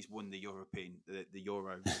 he's won the Euro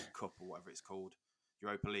Cup or whatever it's called,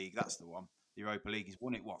 Europa League. That's the one. The Europa League. He's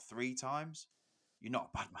won it what 3 times. You're not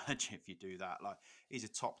a bad manager if you do that. Like he's a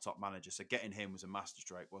top manager. So getting him was a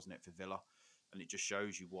masterstroke, wasn't it, for Villa? And it just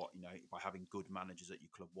shows you what by having good managers at your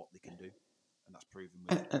club, what they can do, and that's proven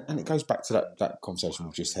with and it goes back to and that conversation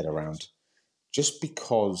we've Morehouse just doing had it with us. around just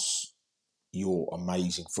because you're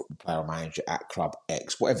amazing football player or manager at club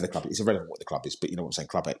X, whatever the club is, it's irrelevant what the club is, but you know what I'm saying,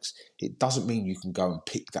 club X, it doesn't mean you can go and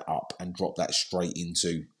pick that up and drop that straight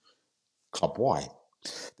into club Y.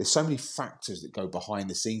 There's so many factors that go behind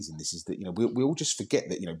the scenes in this. Is that we all just forget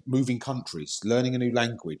that moving countries, learning a new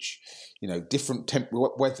language, different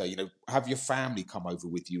weather. Have your family come over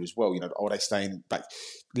with you as well. Are they staying back,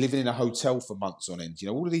 living in a hotel for months on end?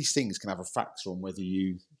 All of these things can have a factor on whether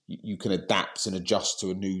you can adapt and adjust to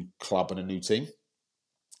a new club and a new team.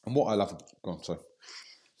 And what I love, go on, sorry,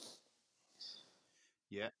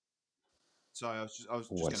 Yeah. So I was just going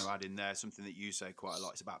to always, add in there something that you say quite a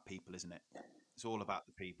lot. It's about people, isn't it? It's all about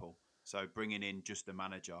the people. So bringing in just a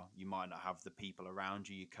manager, you might not have the people around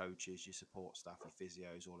you, your coaches, your support staff, your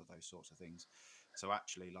physios, all of those sorts of things. So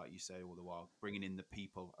actually, like you say, all the while, bringing in the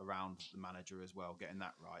people around the manager as well, getting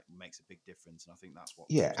that right makes a big difference. And I think that's what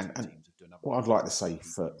yeah. those two And teams have done, haven't what they? I'd They've like to got good say people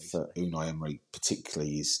for in for recently. Unai Emery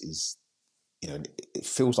particularly is it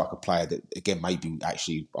feels like a player that, again, maybe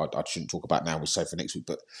actually I shouldn't talk about now, we'll save for next week,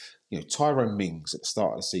 but, Tyrone Mings at the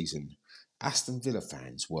start of the season, Aston Villa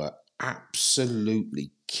fans were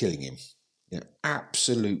absolutely killing him.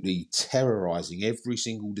 Absolutely terrorising every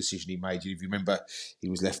single decision he made. If you remember, he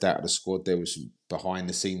was left out of the squad. There was some behind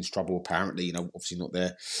the scenes trouble, apparently, obviously not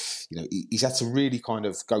there. He's had to really kind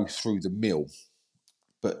of go through the mill.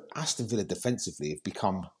 But Aston Villa defensively have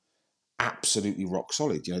become absolutely rock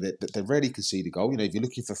solid. They rarely concede a goal. If you're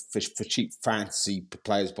looking for cheap fantasy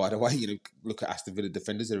players, by the way, look at Aston Villa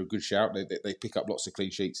defenders. They're a good shout. They pick up lots of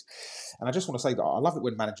clean sheets. And I just want to say that I love it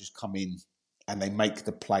when managers come in and they make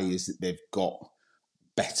the players that they've got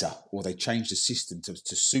better, or they change the system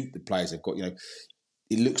to suit the players they've got.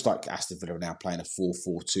 It looks like Aston Villa are now playing a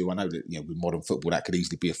 4-4-2. I know that with modern football that could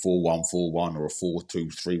easily be a 4-1-4-1 or a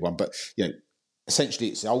 4-2-3-1, but essentially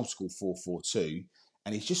it's the old school 4-4-2,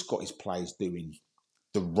 and he's just got his players doing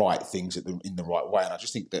the right things in the right way. And I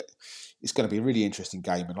just think that it's going to be a really interesting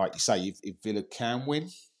game. And like you say, if Villa can win,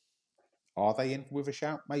 are they in with a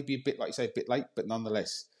shout? Maybe a bit, like you say, a bit late, but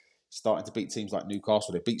nonetheless, starting to beat teams like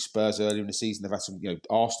Newcastle. They beat Spurs earlier in the season. They've had some,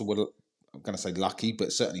 Arsenal were, I'm going to say lucky,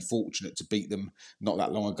 but certainly fortunate to beat them not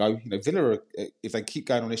that long ago. Villa, if they keep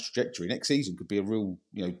going on this trajectory, next season could be a real,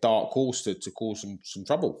 dark horse to cause some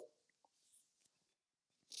trouble.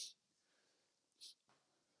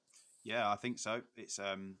 Yeah, I think so. It's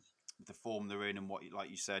the form they're in, and like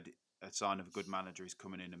you said, a sign of a good manager is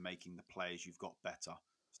coming in and making the players you've got better.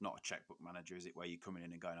 It's not a checkbook manager, is it? Where you're coming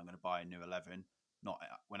in and going, "I'm going to buy a new 11." Not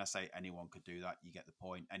when I say anyone could do that, you get the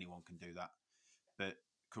point. Anyone can do that, but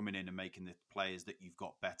coming in and making the players that you've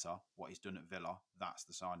got better, what he's done at Villa, that's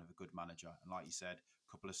the sign of a good manager. And like you said,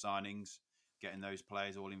 a couple of signings, getting those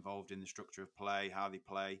players all involved in the structure of play, how they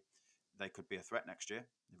play, they could be a threat next year.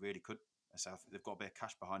 They really could. So they've got a bit of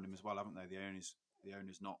cash behind them as well, haven't they? The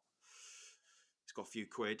owner's not. It's got a few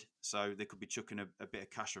quid, so they could be chucking a bit of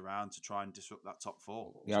cash around to try and disrupt that top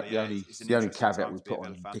four. So The yeah, only it's an the only interesting caveat time we to be a put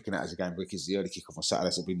Villa on fan. picking that as a game week is the early kick-off on Saturday.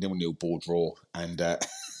 So it'll be 0-0 ball draw, and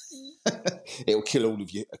it'll kill all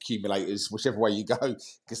of your accumulators, whichever way you go,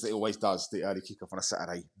 because it always does. The early kick-off on a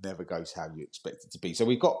Saturday never goes how you expect it to be. So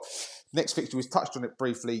we've got next fixture. We've touched on it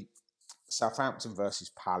briefly. Southampton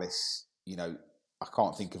versus Palace. I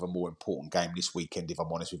can't think of a more important game this weekend, if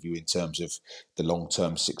I'm honest with you, in terms of the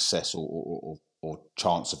long-term success or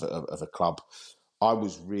chance of a club. I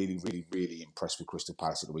was really, really, really impressed with Crystal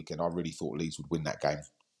Palace at the weekend. I really thought Leeds would win that game.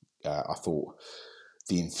 I thought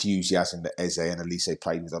the enthusiasm that Eze and Elise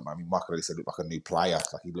played with them. I mean, Michael Elise looked like a new player.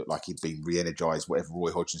 Like he looked like he'd been re-energised. Whatever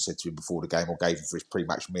Roy Hodgson said to him before the game or gave him for his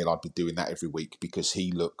pre-match meal, I'd be doing that every week because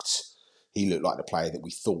he looked like the player that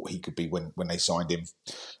we thought he could be when they signed him.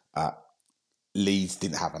 Leeds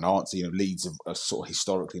didn't have an answer. Leeds are sort of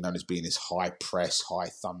historically known as being this high press, high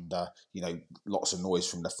thunder, lots of noise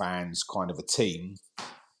from the fans kind of a team.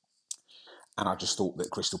 And I just thought that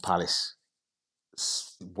Crystal Palace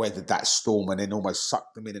weathered that storm and then almost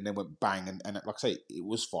sucked them in and then went bang. And like I say, it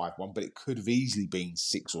was 5-1, but it could have easily been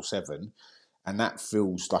 6 or 7. And that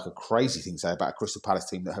feels like a crazy thing to say about a Crystal Palace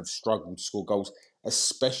team that have struggled to score goals,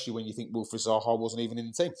 especially when you think Wilfried Zaha wasn't even in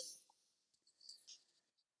the team.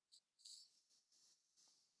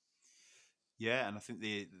 Yeah, and I think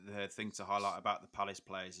the thing to highlight about the Palace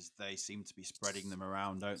players is they seem to be spreading them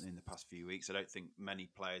around, don't they, in the past few weeks? I don't think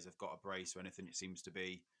many players have got a brace or anything. It seems to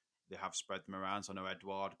be they have spread them around. So I know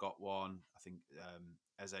Edouard got one. I think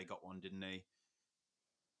Eze got one, didn't he?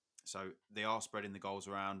 So they are spreading the goals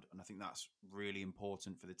around, and I think that's really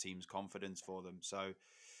important for the team's confidence for them. So,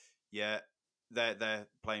 yeah, they're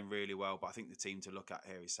playing really well. But I think the team to look at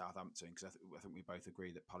here is Southampton because I think we both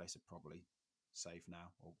agree that Palace are probably safe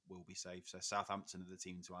now or will be safe. So Southampton are the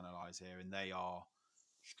team to analyse here, and they are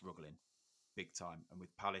struggling big time. And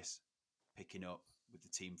with Palace picking up with the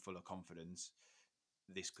team full of confidence,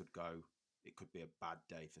 this could go. It could be a bad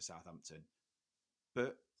day for Southampton,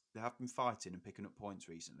 but they have been fighting and picking up points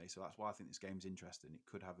recently. So that's why I think this game's interesting. It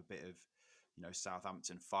could have a bit of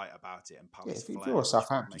Southampton fight about it and Yeah, Palace if you're a flair, which could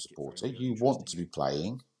Southampton make it for a supporter, real you want interesting to be game.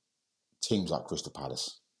 playing teams like Crystal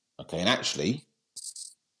Palace. Okay, and actually,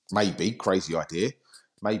 maybe, crazy idea,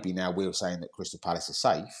 maybe now we're saying that Crystal Palace are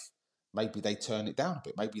safe, maybe they turn it down a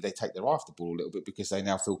bit. Maybe they take their eye off the ball a little bit because they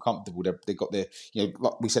now feel comfortable. They've got their,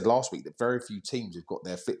 like we said last week, that very few teams have got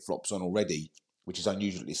their flip-flops on already, which is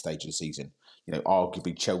unusual at this stage of the season.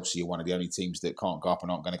 Arguably Chelsea are one of the only teams that can't go up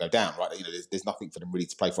and aren't going to go down, right? There's nothing for them really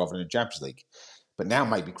to play for other than the Champions League. But now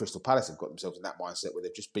maybe Crystal Palace have got themselves in that mindset where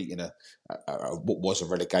they've just beaten what was a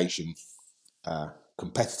relegation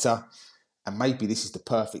competitor. And maybe this is the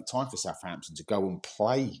perfect time for Southampton to go and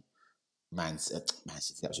play Man City.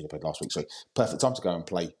 That was who they played last week. So perfect time to go and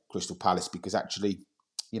play Crystal Palace because actually,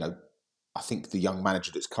 I think the young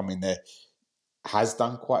manager that's come in there has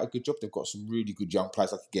done quite a good job. They've got some really good young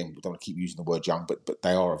players. Like again, we don't want to keep using the word young, but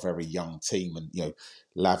they are a very young team. And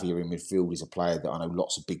Lavia in midfield is a player that I know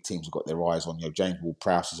lots of big teams have got their eyes on. James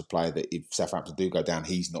Ward-Prowse is a player that if Southampton do go down,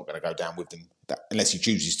 he's not going to go down with them unless he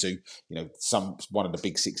chooses to. One of the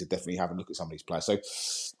big six are definitely having a look at some of these players. So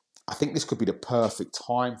I think this could be the perfect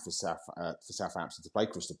time for Southampton to play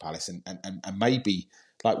Crystal Palace, and maybe,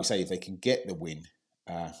 like we say, if they can get the win.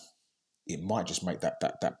 It might just make that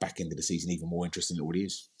back end of the season even more interesting than it already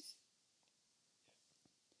is.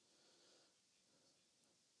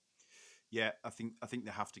 Yeah, I think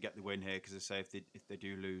they have to get the win here because I say if they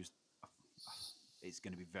do lose, it's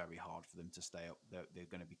going to be very hard for them to stay up. They're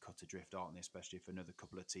going to be cut adrift, aren't they? Especially if another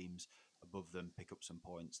couple of teams above them pick up some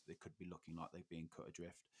points, they could be looking like they're being cut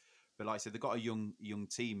adrift. But like I said, they've got a young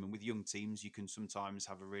team, and with young teams, you can sometimes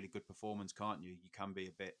have a really good performance, can't you? You can be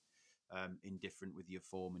a bit indifferent with your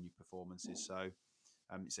form and your performances. So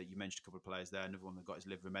you mentioned a couple of players there. Another one they've got is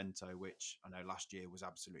Livramento, which I know last year was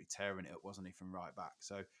absolutely tearing it up, wasn't he, from right back?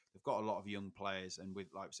 So they've got a lot of young players, and with,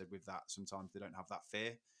 like I said, with that, sometimes they don't have that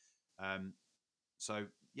fear. So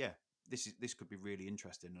yeah, this could be really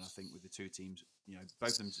interesting, and I think with the two teams,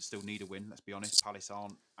 both of them still need a win. Let's be honest, Palace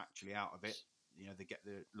aren't actually out of it.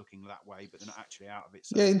 They're looking that way, but they're not actually out of it.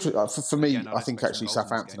 So Yeah, for me, again, I'd I think expect some actually goals in this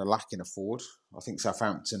Southampton game. are lacking a forward. I think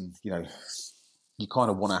Southampton, you kind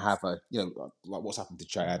of want to have like what's happened to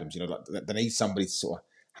Che Adams. Like they need somebody to sort of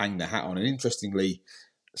hang their hat on. And interestingly,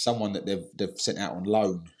 someone that they've sent out on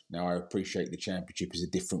loan. Now I appreciate the Championship is a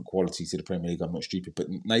different quality to the Premier League. I'm not stupid, but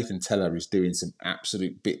Nathan Teller is doing some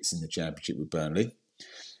absolute bits in the Championship with Burnley,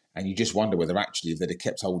 and you just wonder whether actually if they'd have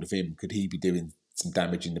kept hold of him, could he be doing some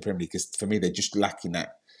damage in the Premier League? Because for me, they're just lacking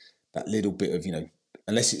that little bit of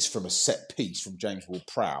unless it's from a set piece from James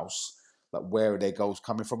Ward-Prowse. Like where are their goals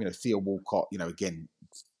coming from? Theo Walcott. Again,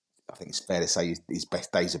 I think it's fair to say his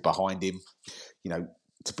best days are behind him.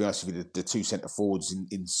 To be honest with you, the two centre forwards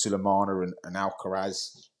in Sulemana and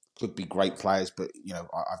Alcaraz could be great players, but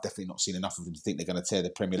I've definitely not seen enough of them to think they're going to tear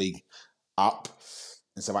the Premier League up.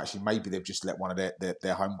 And so actually, maybe they've just let one of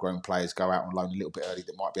their homegrown players go out on loan a little bit early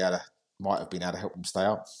that might have been able to help them stay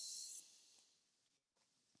up.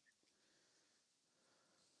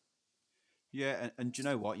 Yeah, and do you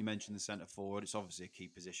know what? You mentioned the centre forward. It's obviously a key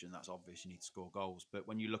position. That's obvious. You need to score goals. But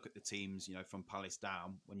when you look at the teams, from Palace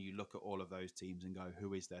down, when you look at all of those teams and go,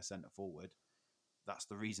 who is their centre forward? that's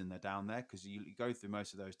the reason they're down there, because you go through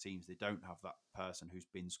most of those teams, they don't have that person who's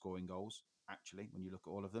been scoring goals. Actually, when you look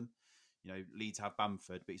at all of them, Leeds have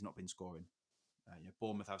Bamford, but he's not been scoring.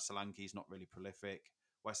 Bournemouth have Solanke, he's not really prolific.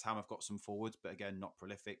 West Ham have got some forwards, but again, not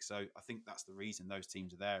prolific. So I think that's the reason those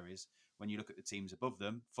teams are there. Is when you look at the teams above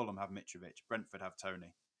them, Fulham have Mitrovic, Brentford have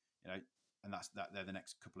Tony, and they're the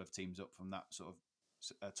next couple of teams up from that sort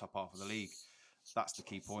of top half of the league. That's the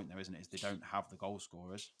key point there, isn't it? Is they don't have the goal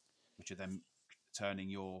scorers, which are then turning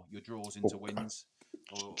your draws into wins.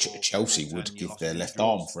 Chelsea or would turn your give losses their into left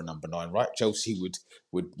draws. arm for a number 9, right? Chelsea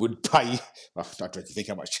would pay. I don't think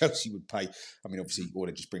how much Chelsea would pay. I mean, obviously, or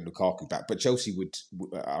they just bring Lukaku back, but Chelsea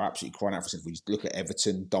are absolutely crying out for something. You look at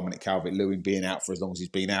Everton, Dominic Calvert-Lewin being out for as long as he's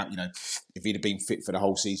been out. If he'd have been fit for the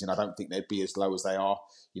whole season, I don't think they'd be as low as they are.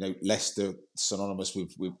 Leicester synonymous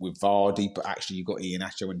with Vardy, but actually you've got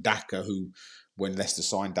Iheanacho and Daka, who, when Leicester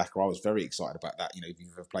signed Daka, I was very excited about that. If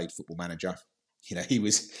you've ever played Football Manager, he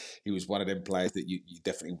was one of them players that you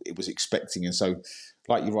definitely it was expecting. And so,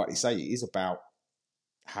 like you rightly say, it is about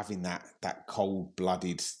having that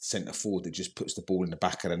cold-blooded centre forward that just puts the ball in the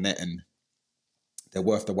back of the net, and they're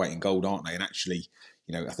worth the weight in gold, aren't they? And actually,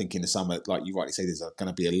 I think in the summer, like you rightly say, there's going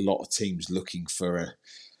to be a lot of teams looking for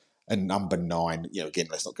a number 9. Again,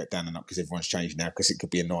 let's not get down and up because everyone's changing now, because it could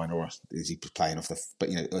be a 9 or is he playing off the, but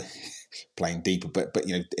playing deeper. But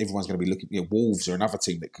everyone's going to be looking. Wolves are another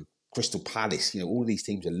team that could. Crystal Palace, all of these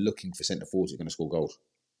teams are looking for centre forwards that are going to score goals.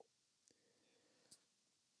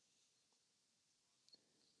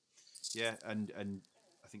 Yeah, and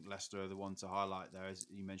I think Leicester are the one to highlight there. As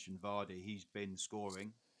you mentioned, Vardy, he's been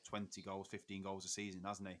scoring 20 goals, 15 goals a season,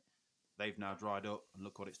 hasn't he? They've now dried up, and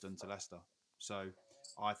look what it's done to Leicester. So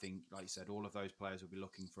I think, like you said, all of those players will be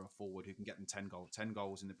looking for a forward who can get them 10 goals. 10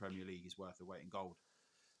 goals in the Premier League is worth the weight in gold.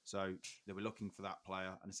 So they'll be looking for that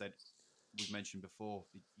player. And I said, we've mentioned before,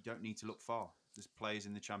 you don't need to look far. There's players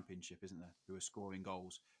in the Championship, isn't there, who are scoring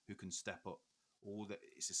goals, who can step up. All that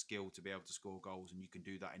it's a skill to be able to score goals, and you can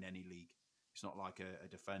do that in any league. It's not like a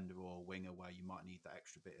defender or a winger where you might need that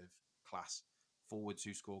extra bit of class. Forwards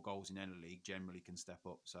who score goals in any league generally can step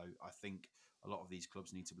up. So I think a lot of these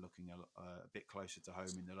clubs need to be looking a bit closer to home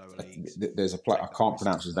in the lower leagues. There's a player, I can't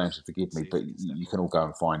pronounce his name, so forgive me, but you can all go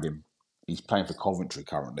and find him. He's playing for Coventry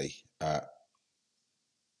currently.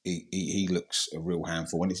 He looks a real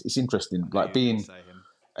handful, and it's interesting. Like being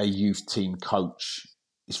a youth team coach,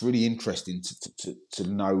 it's really interesting to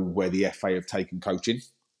know where the FA have taken coaching.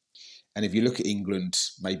 And if you look at England,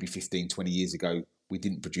 maybe 15, 20 years ago, we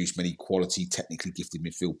didn't produce many quality, technically gifted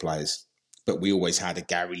midfield players. But we always had a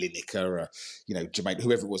Gary Lineker, Jermaine,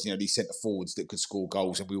 whoever it was, these centre forwards that could score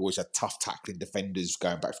goals. And we always had tough tackling defenders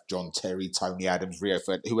going back for John Terry, Tony Adams, Rio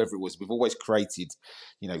Ferdinand, whoever it was. We've always created,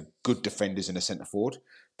 good defenders in a centre forward.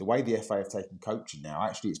 The way the FA have taken coaching now,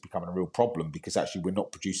 actually, it's becoming a real problem, because actually we're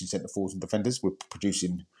not producing centre forwards and defenders. We're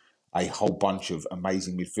producing a whole bunch of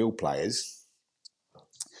amazing midfield players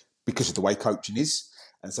because of the way coaching is.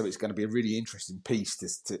 And so it's going to be a really interesting piece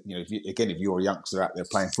to if you're a youngster out there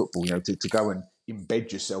playing football, to go and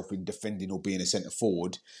embed yourself in defending or being a centre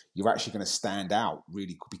forward, you're actually going to stand out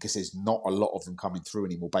really, because there's not a lot of them coming through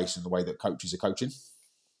anymore based on the way that coaches are coaching.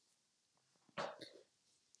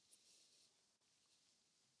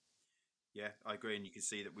 Yeah, I agree. And you can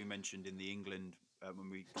see that we mentioned in the England,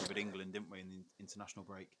 when we covered England, didn't we, in the international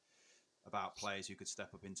break, about players who could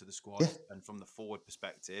step up into the squad. Yeah. And from the forward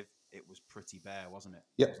perspective, it was pretty bare, wasn't it?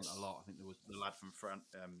 Yep. There wasn't a lot. I think there was the lad from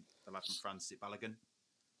France, Balogun.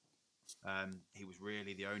 He was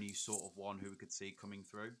really the only sort of one who we could see coming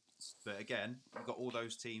through. But again, you've got all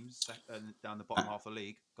those teams down the bottom half of the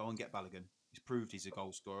league. Go and get Balogun. He's proved he's a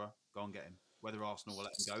goal scorer. Go and get him. Whether Arsenal will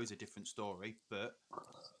let him go is a different story. But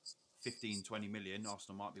 15, 20 million,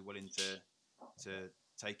 Arsenal might be willing to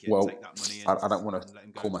take it, well, take that money. I don't want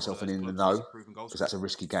to call myself an in the know, because that's a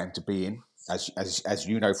risky game to be in. As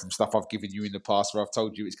you know from stuff I've given you in the past, where I've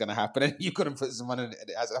told you it's going to happen, and you've got to put some money in it, and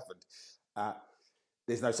it has happened.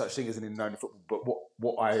 There's no such thing as an in the know in football. But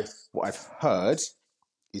what I've heard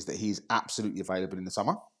is that he's absolutely available in the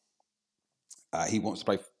summer. He wants to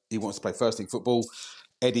play. He wants to play first team football.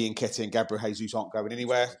 Eddie Nketiah and Gabriel Jesus aren't going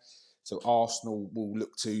anywhere. So Arsenal will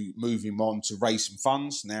look to move him on to raise some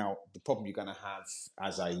funds. Now, the problem you're going to have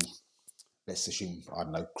as a, let's assume, I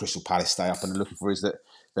don't know, Crystal Palace stay up and looking for, is that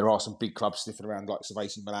there are some big clubs sniffing around, like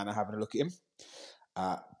AC Milan, are having a look at him.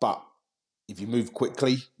 But if you move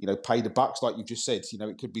quickly, pay the bucks, like you just said,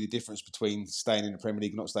 it could be the difference between staying in the Premier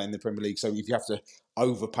League and not staying in the Premier League. So if you have to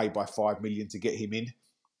overpay by 5 million to get him in,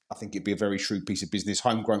 I think it'd be a very shrewd piece of business.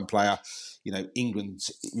 Homegrown player, England,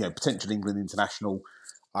 potential England international.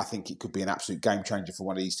 I think it could be an absolute game changer for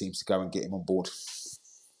one of these teams to go and get him on board.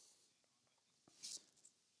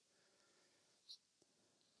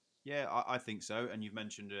 Yeah, I think so. And you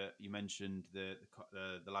mentioned the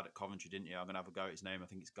lad at Coventry, didn't you? I'm gonna have a go at his name. I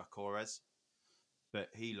think it's Gakores, but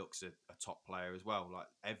he looks a top player as well. Like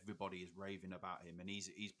everybody is raving about him, and he's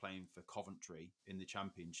playing for Coventry in the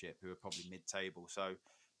Championship, who are probably mid-table. So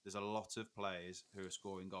there's a lot of players who are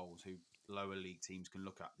scoring goals who lower league teams can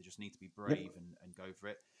look at. They just need to be Yep. brave and go for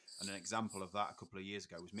it. And an example of that a couple of years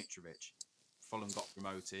ago was Mitrovic. Fulham got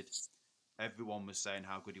promoted. Everyone was saying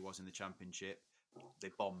how good he was in the Championship. They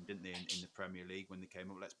bombed, didn't they, in the Premier League when they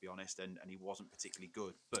came up, let's be honest, and he wasn't particularly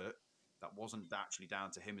good. But that wasn't actually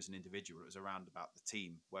down to him as an individual. It was around about the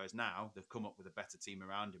team. Whereas now they've come up with a better team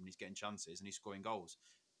around him and he's getting chances and he's scoring goals.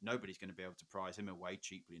 Nobody's going to be able to prize him away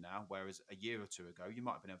cheaply now. Whereas a year or two ago, you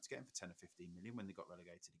might have been able to get him for 10 or 15 million when they got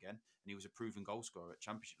relegated again. And he was a proven goal scorer at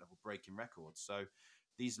Championship level, breaking records. So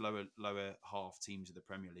these lower half teams of the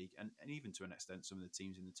Premier League, and even to an extent, some of the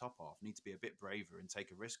teams in the top half need to be a bit braver and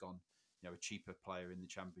take a risk on, a cheaper player in the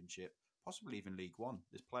Championship, possibly even League One.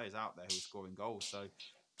 There's players out there who are scoring goals, so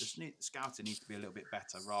scouting needs to be a little bit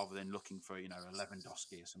better rather than looking for a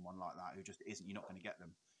Lewandowski or someone like that who just isn't. You're not going to get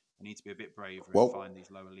them. You need to be a bit braver and Well, find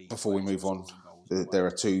these lower league before we players who move are on, scoring goals as there well are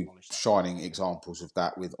and two polish that game. shining examples of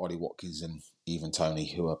that with Ollie Watkins and even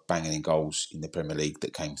Tony, who are banging in goals in the Premier League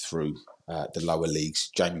that came through the lower leagues.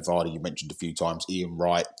 Jamie Vardy, you mentioned a few times. Ian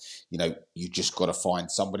Wright. You just got to find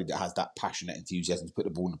somebody that has that passionate enthusiasm to put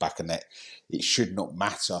the ball in the back of net. It should not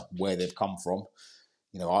matter where they've come from.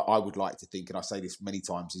 I would like to think, and I say this many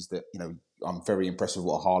times, is that, I'm very impressed with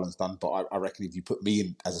what Haaland's done, but I reckon if you put me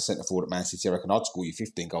in as a centre forward at Man City, I reckon I'd score you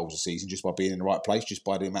 15 goals a season just by being in the right place, just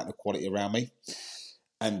by the amount of quality around me.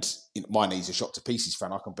 And my knees are shot to pieces,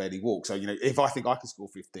 Fran. I can barely walk. So, if I think I can score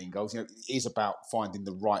 15 goals, it is about finding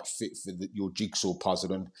the right fit for your jigsaw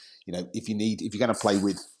puzzle. And, if you're going to play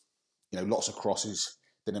with, lots of crosses,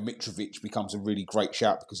 then a Mitrovic becomes a really great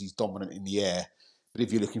shout because he's dominant in the air. But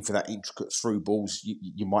if you're looking for that intricate through balls,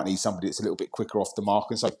 you might need somebody that's a little bit quicker off the mark.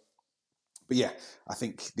 And so, but yeah, I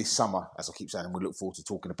think this summer, as I keep saying, and we look forward to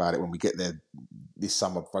talking about it when we get there this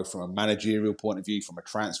summer, both from a managerial point of view, from a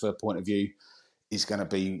transfer point of view, is going to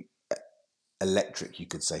be electric, you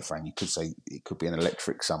could say, Fran. You could say it could be an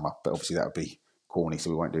electric summer, but obviously that would be corny, so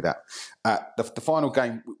we won't do that. The final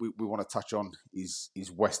game we want to touch on is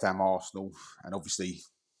West Ham Arsenal, and obviously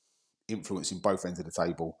influencing both ends of the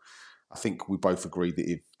table. I think we both agree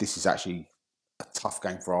that if this is actually a tough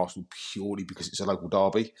game for Arsenal purely because it's a local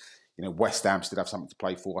derby. West Ham still have something to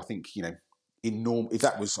play for. I think, if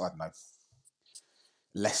that was, I don't know,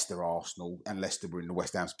 Leicester Arsenal and Leicester were in the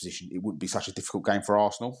West Ham's position, it wouldn't be such a difficult game for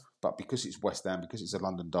Arsenal. But because it's West Ham, because it's a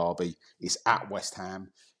London derby, it's at West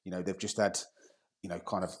Ham. They've just had,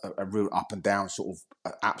 kind of a real up and down sort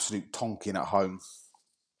of absolute tonking at home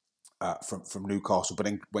from Newcastle, but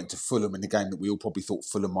then went to Fulham in the game that we all probably thought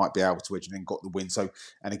Fulham might be able to edge and then got the win. So,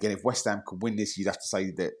 and again, if West Ham could win this, you'd have to say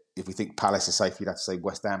that if we think Palace are safe, you'd have to say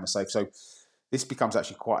West Ham are safe. So this becomes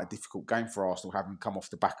actually quite a difficult game for Arsenal, having come off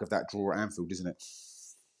the back of that draw at Anfield, isn't it?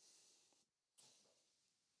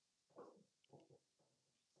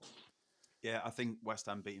 Yeah, I think West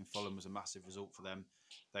Ham beating Fulham was a massive result for them.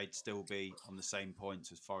 They'd still be on the same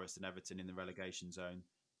points as Forest and Everton in the relegation zone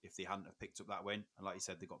if they hadn't have picked up that win. And like you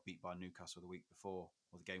said, they got beat by Newcastle the week before,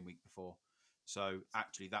 or the game week before. So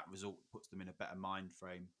actually, that result puts them in a better mind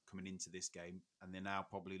frame coming into this game. And they're now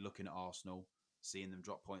probably looking at Arsenal, seeing them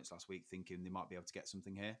drop points last week, thinking they might be able to get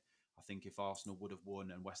something here. I think if Arsenal would have won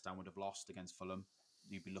and West Ham would have lost against Fulham,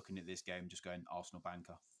 you'd be looking at this game just going Arsenal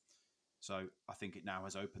banker. So I think it now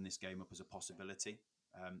has opened this game up as a possibility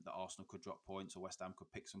that Arsenal could drop points or West Ham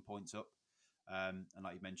could pick some points up. And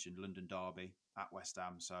like you mentioned, London derby at West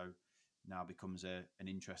Ham. So now becomes an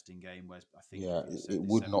interesting game where I think Yeah, if you'd have said it this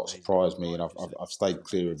would 7 not days ago, surprise we me, might and have I've, just I've, said I've stayed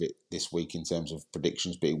different game. clear of it this week in terms of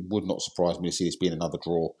predictions, but it would not surprise me to see this being another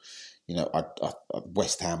draw.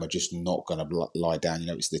 West Ham are just not going to lie down.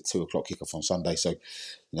 It's the 2 o'clock kickoff on Sunday, so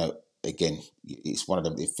again, it's one of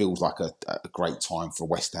them. It feels like a great time for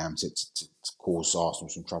West Ham to cause Arsenal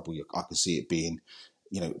some trouble. I can see it being,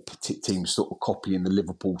 teams sort of copying the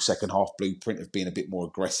Liverpool second half blueprint of being a bit more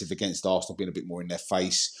aggressive against Arsenal, being a bit more in their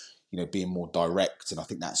face, being more direct. And I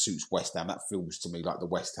think that suits West Ham. That feels to me like the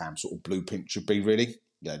West Ham sort of blueprint should be, really.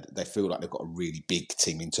 They feel like they've got a really big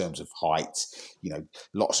team in terms of height,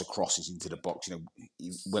 lots of crosses into the box.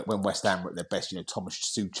 When West Ham were at their best,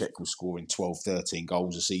 Thomas Souček was scoring 12, 13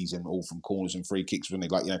 goals a season, all from corners and free kicks. When they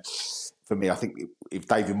for me, I think if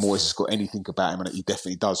David Moyes has got anything about him, and he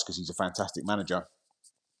definitely does because he's a fantastic manager,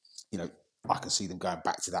 I can see them going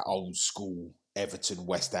back to that old school Everton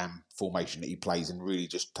West Ham formation that he plays and really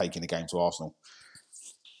just taking the game to Arsenal.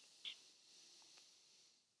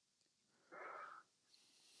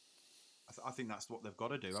 I think that's what they've got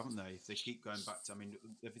to do, haven't they? If they keep going back to, I mean,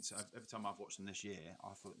 every time I've watched them this year,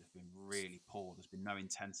 I thought they've been really poor. There's been no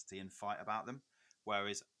intensity and fight about them.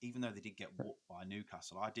 Whereas, even though they did get whooped by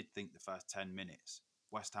Newcastle, I did think the first 10 minutes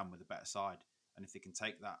West Ham were the better side, and if they can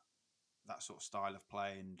take that sort of style of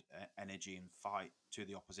play and energy and fight to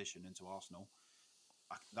the opposition and to Arsenal,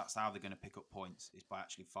 that's how they're going to pick up points, is by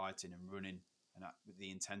actually fighting and running and with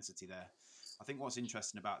the intensity there. I think what's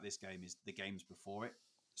interesting about this game is the games before it.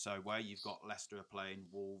 So where you've got Leicester are playing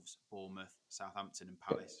Wolves, Bournemouth, Southampton, and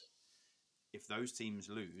Palace. If those teams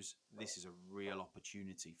lose, this is a real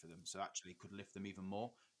opportunity for them. So actually, could lift them even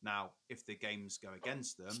more. Now, if the games go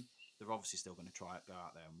against them, they're obviously still going to go out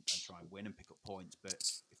there and try and win and pick up points. But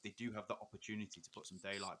if they do have the opportunity to put some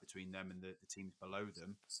daylight between them and the teams below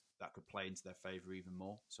them, that could play into their favour even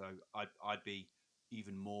more. So I'd be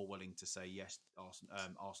even more willing to say yes.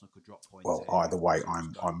 Arsenal could drop points Well, here either if the way, results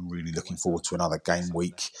go I'm really for looking West Ham forward to another this game Saturday.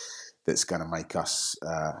 week that's going to make us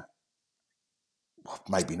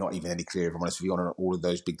maybe not even any clearer, if I'm honest with you, on all of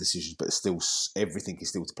those big decisions, but still everything is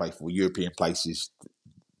still to play for. European places,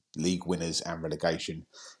 league winners and relegation.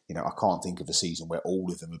 I can't think of a season where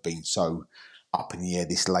all of them have been so up in the air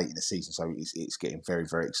this late in the season. So it's getting very,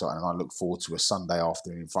 very exciting. And I look forward to a Sunday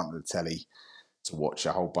afternoon in front of the telly to watch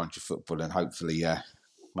a whole bunch of football and hopefully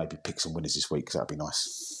maybe pick some winners this week, because that'd be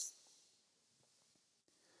nice.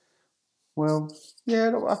 Well, yeah,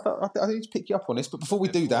 look, I need to pick you up on this, but before we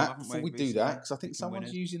do that, because I think someone's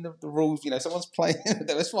winners. using the rules, someone's playing.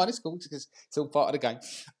 That's fine, it's cool, because it's all part of the game.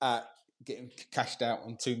 Getting cashed out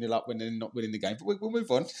on 2-0 up when they're not winning the game, but we'll move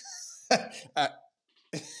on.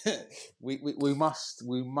 we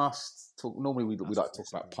must talk. Normally we like to talk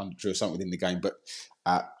about punditry or something within the game, but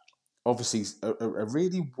obviously a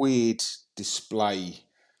really weird display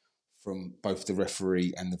from both the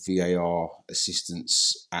referee and the VAR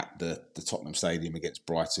assistants at the Tottenham Stadium against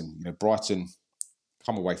Brighton. Brighton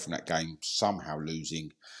come away from that game somehow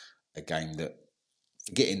losing a game that,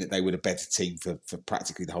 forgetting that they were the better team for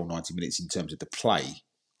practically the whole 90 minutes in terms of the play.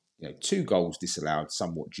 2 goals disallowed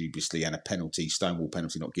somewhat dubiously and a penalty, Stonewall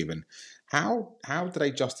penalty not given. How do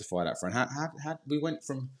they justify that, friend? How we went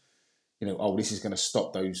from, this is going to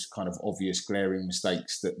stop those kind of obvious glaring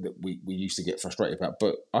mistakes that we used to get frustrated about.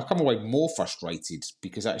 But I come away more frustrated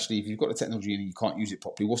because actually, if you've got the technology and you can't use it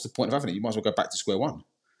properly, what's the point of having it? You might as well go back to square one.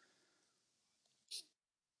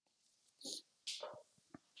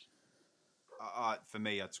 For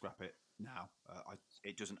me, I'd scrap it now.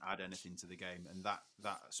 It doesn't add anything to the game, and that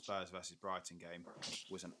Spurs versus Brighton game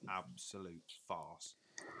was an absolute farce.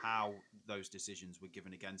 How those decisions were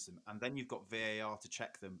given against them, and then you've got VAR to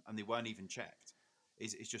check them, and they weren't even checked.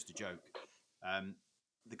 It's just a joke.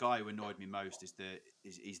 The guy who annoyed me most is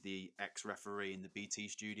the ex referee in the BT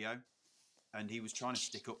studio, and he was trying to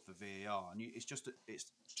stick up for VAR, and it's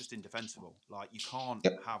just indefensible. Like, you can't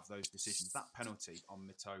Yep. have those decisions. That penalty on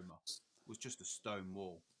Mitoma was just a stone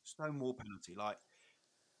wall penalty. Like,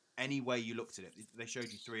 any way you looked at it, they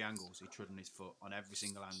showed you 3 angles. He trod on his foot on every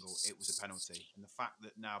single angle. It was a penalty, and the fact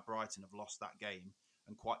that now Brighton have lost that game,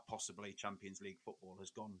 and quite possibly Champions League football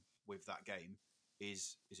has gone with that game,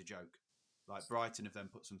 is a joke. Like, Brighton have then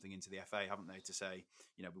put something into the FA, haven't they, to say,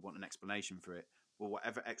 we want an explanation for it. Well,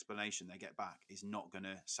 whatever explanation they get back is not going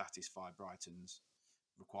to satisfy Brighton's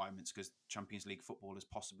requirements, because Champions League football has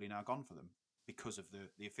possibly now gone for them because of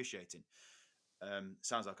the officiating.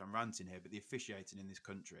 Sounds like I'm ranting here, but the officiating in this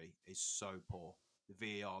country is so poor.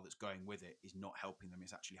 The VAR that's going with it is not helping them.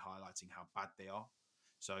 It's actually highlighting how bad they are.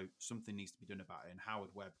 So something needs to be done about it. And Howard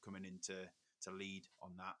Webb coming in to lead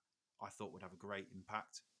on that, I thought would have a great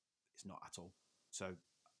impact. It's not at all. So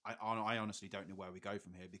I honestly don't know where we go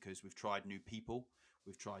from here, because we've tried new people.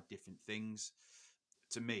 We've tried different things.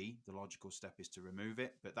 To me, the logical step is to remove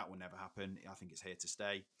it, but that will never happen. I think it's here to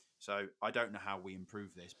stay. So I don't know how we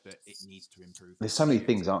improve this, but it needs to improve. There's so many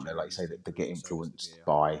things, aren't there, like you say, that get influenced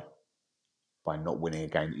by not winning a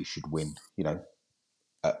game that you should win.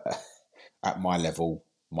 At my level,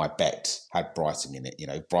 my bet had Brighton in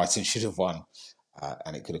it. Brighton should have won,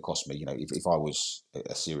 and it could have cost me. If I was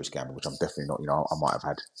a serious gambler, which I'm definitely not, I might have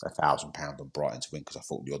had £1,000 on Brighton to win because I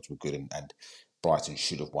thought the odds were good, and Brighton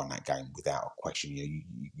should have won that game without a question.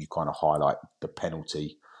 You kind of highlight the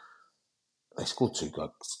penalty. They scored 2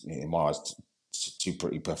 goals, in my eyes, 2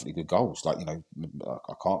 pretty perfectly good goals. Like, I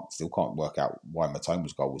still can't work out why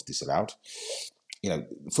Matoma's goal was disallowed.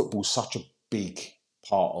 Football's such a big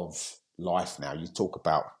part of life now. You talk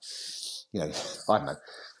about, I don't know,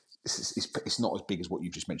 it's not as big as what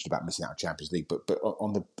you just mentioned about missing out on Champions League, but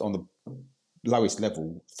on the lowest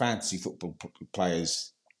level, fantasy football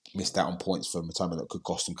players missed out on points for Matoma that could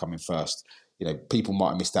cost them coming first. People might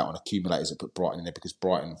have missed out on accumulators that put Brighton in there because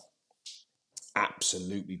Brighton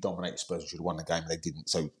absolutely dominated Spurs should have won the game. They didn't.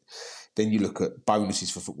 So then you look at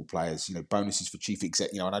bonuses for football players. Bonuses for chief exec.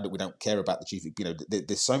 I know that we don't care about the chief.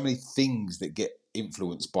 There's so many things that get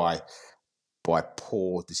influenced by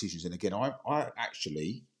poor decisions. And again, I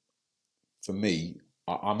actually, for me,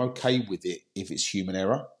 I'm okay with it if it's human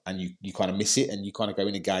error and you kind of miss it and you kind of go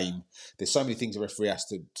in a game. There's so many things a referee has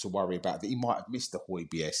to worry about that he might have missed the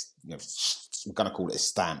Højbjerg. We're going to call it a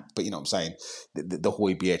stamp, but you know what I'm saying? The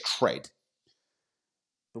Højbjerg tread.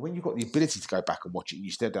 But when you've got the ability to go back and watch it and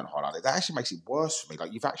you still don't highlight it, that actually makes it worse for me.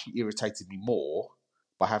 Like, you've actually irritated me more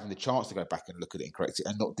by having the chance to go back and look at it and correct it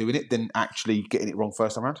and not doing it than actually getting it wrong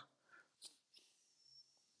first time around.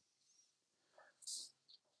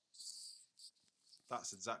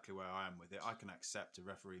 That's exactly where I am with it. I can accept a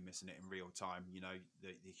referee missing it in real time.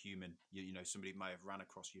 The human. Somebody may have ran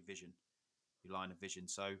across your vision, your line of vision.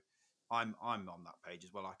 So I'm on that page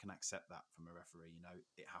as well. I can accept that from a referee.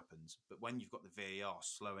 It happens. But when you've got the VAR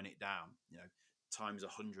slowing it down, times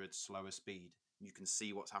 100 slower speed, you can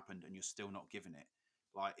see what's happened, and you're still not giving it.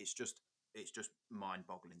 Like, it's just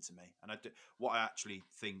mind-boggling to me. And what I actually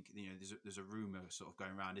think, there's a rumor sort of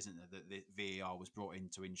going around, isn't there, that the VAR was brought in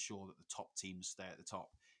to ensure that the top teams stay at the top.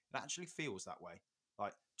 It actually feels that way.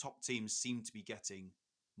 Like, top teams seem to be getting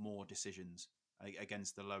more decisions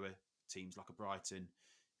against the lower teams, like a Brighton,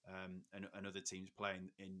 and other teams playing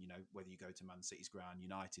in, whether you go to Man City's ground,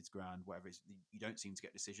 United's ground, whatever it is, you don't seem to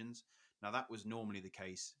get decisions. Now, that was normally the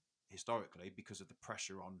case historically because of the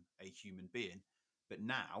pressure on a human being. But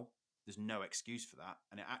now there's no excuse for that.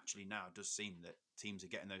 And it actually now does seem that teams are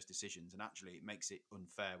getting those decisions, and actually it makes it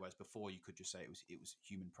unfair. Whereas before you could just say it was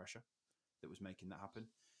human pressure that was making that happen.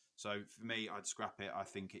 So for me, I'd scrap it. I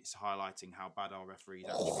think it's highlighting how bad our referees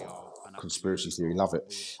actually are. And conspiracy theory, love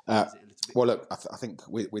it. Well, look, I think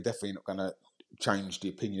we're definitely not going to change the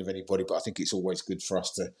opinion of anybody, but I think it's always good for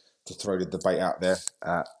us to throw the debate out there.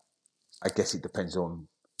 I guess it depends on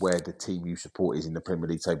where the team you support is in the Premier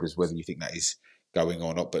League table, as whether you think that is going on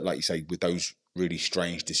or not. But like you say, with those really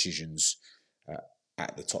strange decisions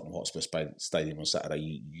at the Tottenham Hotspur Stadium on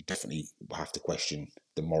Saturday, you definitely have to question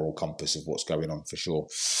the moral compass of what's going on, for sure.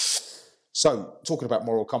 So, talking about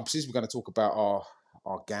moral compasses, we're going to talk about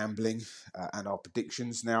our gambling and our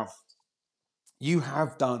predictions. Now, you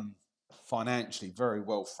have done financially very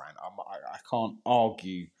well, Fran. I can't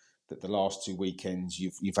argue that the last 2 weekends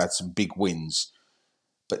you've had some big wins,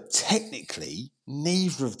 but technically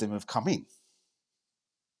neither of them have come in.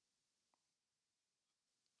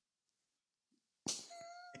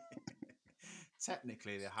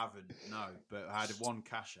 Technically, they haven't, no. But I had one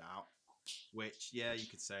cash out, which, yeah, you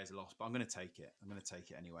could say is a loss, but I'm going to take it. I'm going to take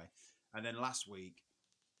it anyway. And then last week,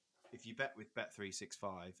 if you bet with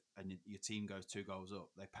Bet365 and your team goes 2 goals up,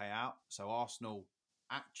 they pay out. So Arsenal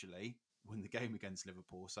actually won the game against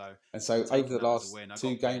Liverpool. So and so over the last win.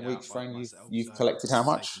 2 game weeks, Fran, you've so collected how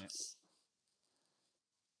much? it.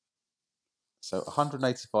 So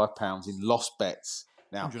 £185 in lost bets.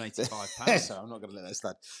 Now, £185. So I'm not going to let that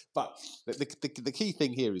stand. But the key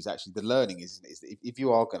thing here is actually the learning is that if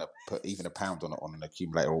you are going to put even a pound on an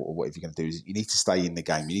accumulator or whatever you're going to do, is you need to stay in the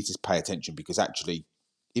game. You need to pay attention, because actually,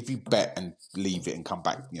 if you bet and leave it and come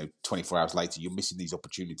back, 24 hours later, you're missing these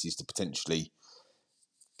opportunities to potentially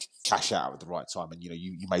cash out at the right time. And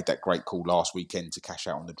you made that great call last weekend to cash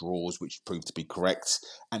out on the draws, which proved to be correct.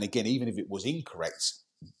 And again, even if it was incorrect,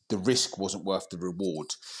 the risk wasn't worth the reward.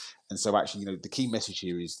 And so actually, the key message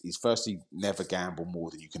here is firstly, never gamble more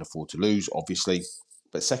than you can afford to lose, obviously.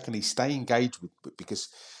 But secondly, stay engaged because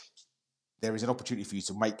there is an opportunity for you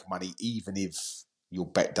to make money even if your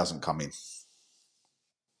bet doesn't come in.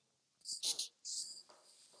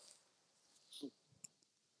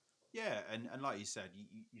 Yeah, and like you said,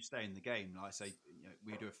 you stay in the game. Like I say,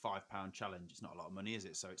 we do a £5 challenge. It's not a lot of money, is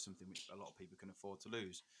it? So it's something which a lot of people can afford to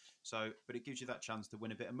lose. So, but it gives you that chance to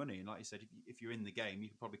win a bit of money. And like you said, if you're in the game, you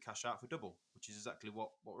can probably cash out for double, which is exactly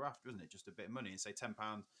what we're after, isn't it? Just a bit of money. And say £10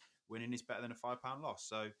 winning is better than a £5 loss.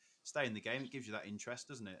 So stay in the game. It gives you that interest,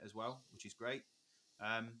 doesn't it, as well, which is great.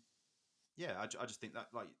 Yeah, I just think that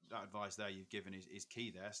that advice there you've given is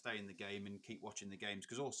key there. Stay in the game and keep watching the games,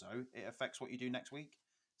 because also it affects what you do next week.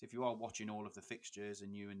 So if you are watching all of the fixtures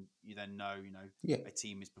and you then know a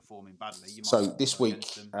team is performing badly, you might so this go week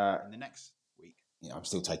against them in the next week. I'm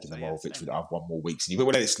still taking the moral victory that I've won more weeks than you. But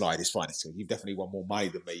we'll let it slide. It's fine. You've definitely won more money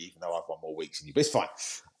than me, even though I've won more weeks than you. But it's fine.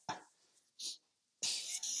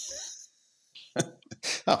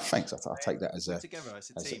 Oh, thanks. I'll take that as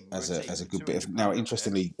a good bit of. Now,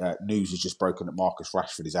 interestingly, news has just broken that Marcus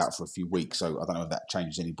Rashford is out for a few weeks. So I don't know if that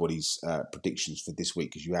changes anybody's predictions for this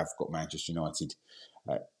week, because you have got Manchester United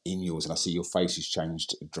in yours, and I see your face has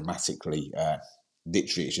changed dramatically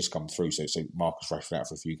literally it's just come through. So Marcus Rashford out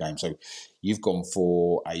for a few games. So you've gone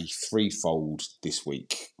for a threefold this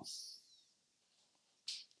week.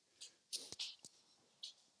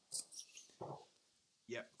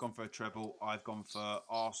 Yep, gone for a treble. I've gone for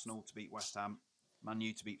Arsenal to beat West Ham, Man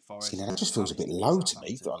U to beat See, Forest, now that and just feels a Palace bit to beat low to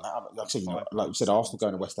me. Southampton. Like I said, With like you said, 5.7 Arsenal to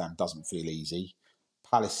going to win. West Ham doesn't feel easy.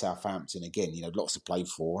 Palace, Southampton, again, lots to play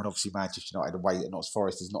for, and obviously Manchester United away at Notts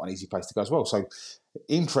Forest is not an easy place to go as well. So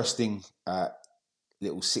interesting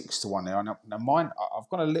little 6-1 there. Now mine, I've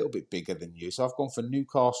gone a little bit bigger than you, so I've gone for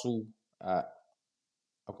Newcastle. I've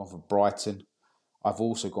gone for Brighton. I've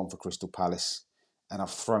also gone for Crystal Palace, and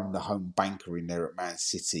I've thrown the home banker in there at Man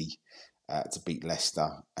City to beat Leicester,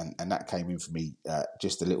 and that came in for me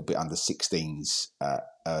just a little bit under 16s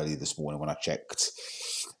earlier this morning when I checked.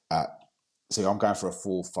 So I'm going for a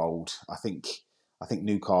fourfold. I think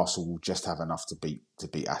Newcastle will just have enough to beat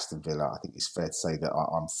Aston Villa. I think it's fair to say that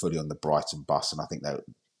I'm fully on the Brighton bus, and I think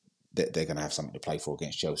they're going to have something to play for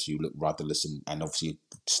against Chelsea, who look rudderless and obviously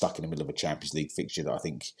stuck in the middle of a Champions League fixture that I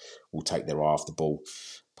think will take their eye off the ball.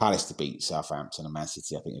 Palace to beat Southampton and Man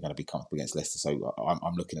City, I think they're going to be comfortable against Leicester. So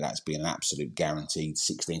I'm looking at that as being an absolute guaranteed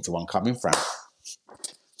 16-1 coming from.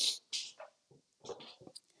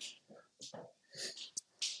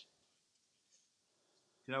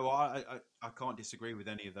 You know what? I can't disagree with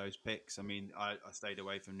any of those picks. I mean, I stayed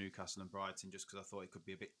away from Newcastle and Brighton just because I thought it could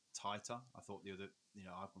be a bit tighter. I thought the other,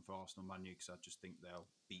 I've gone for Arsenal, Man U because I just think they'll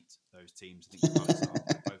beat those teams. I think Palace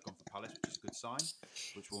they've both gone for Palace, which is a good sign,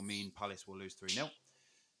 which will mean Palace will lose 3-0.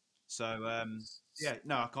 So yeah,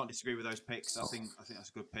 no, I can't disagree with those picks. I think that's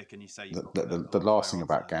a good pick. And you say you've got The a last higher thing odds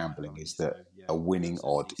about than I have, gambling haven't is you? So that yeah, a winning that's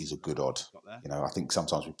odd is a decent good odd. you've got there. I think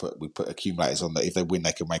sometimes we put accumulators on that if they win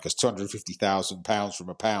they can make us £250,000 from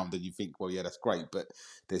a pound, and you think, well, yeah, that's great, but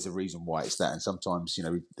there's a reason why it's that. And sometimes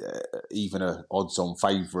even a odds-on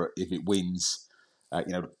favourite, if it wins.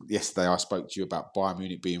 Yesterday I spoke to you about Bayern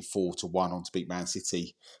Munich being 4-1 on to beat Man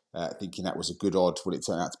City, thinking that was a good odd. Well, it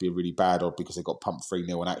turned out to be a really bad odd because they got pumped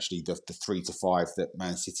 3-0, and actually the 3-5 that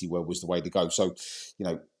Man City were was the way to go. So,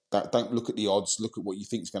 don't look at the odds. Look at what you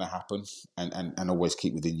think is going to happen, and always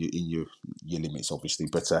keep within your limits, obviously.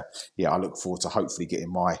 But I look forward to hopefully getting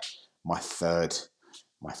my third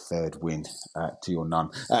win to your none.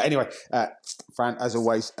 Anyway, Fran, as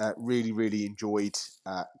always, really, really enjoyed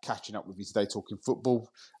catching up with you today, talking football.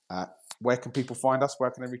 Where can people find us?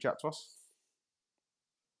 Where can they reach out to us?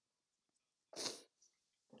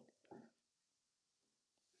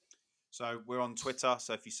 So we're on Twitter.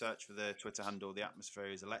 So if you search for the Twitter handle, The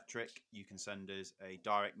Atmosphere is Electric, you can send us a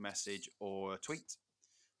direct message or a tweet.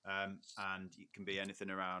 And it can be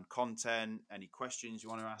anything around content, any questions you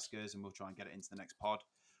want to ask us, and we'll try and get it into the next pod.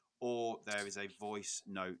 Or there is a voice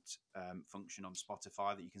note function on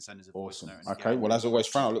Spotify that you can send us a voice Awesome. note. And Okay, again, well, as any always,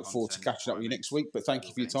 Fran, I questions or look forward to content, catching up with you next comments, week. But thank you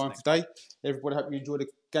we'll for get your into the time next pod. today. Everybody, hope you enjoyed the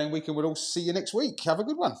game week and we'll all see you next week. Have a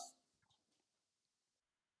good one.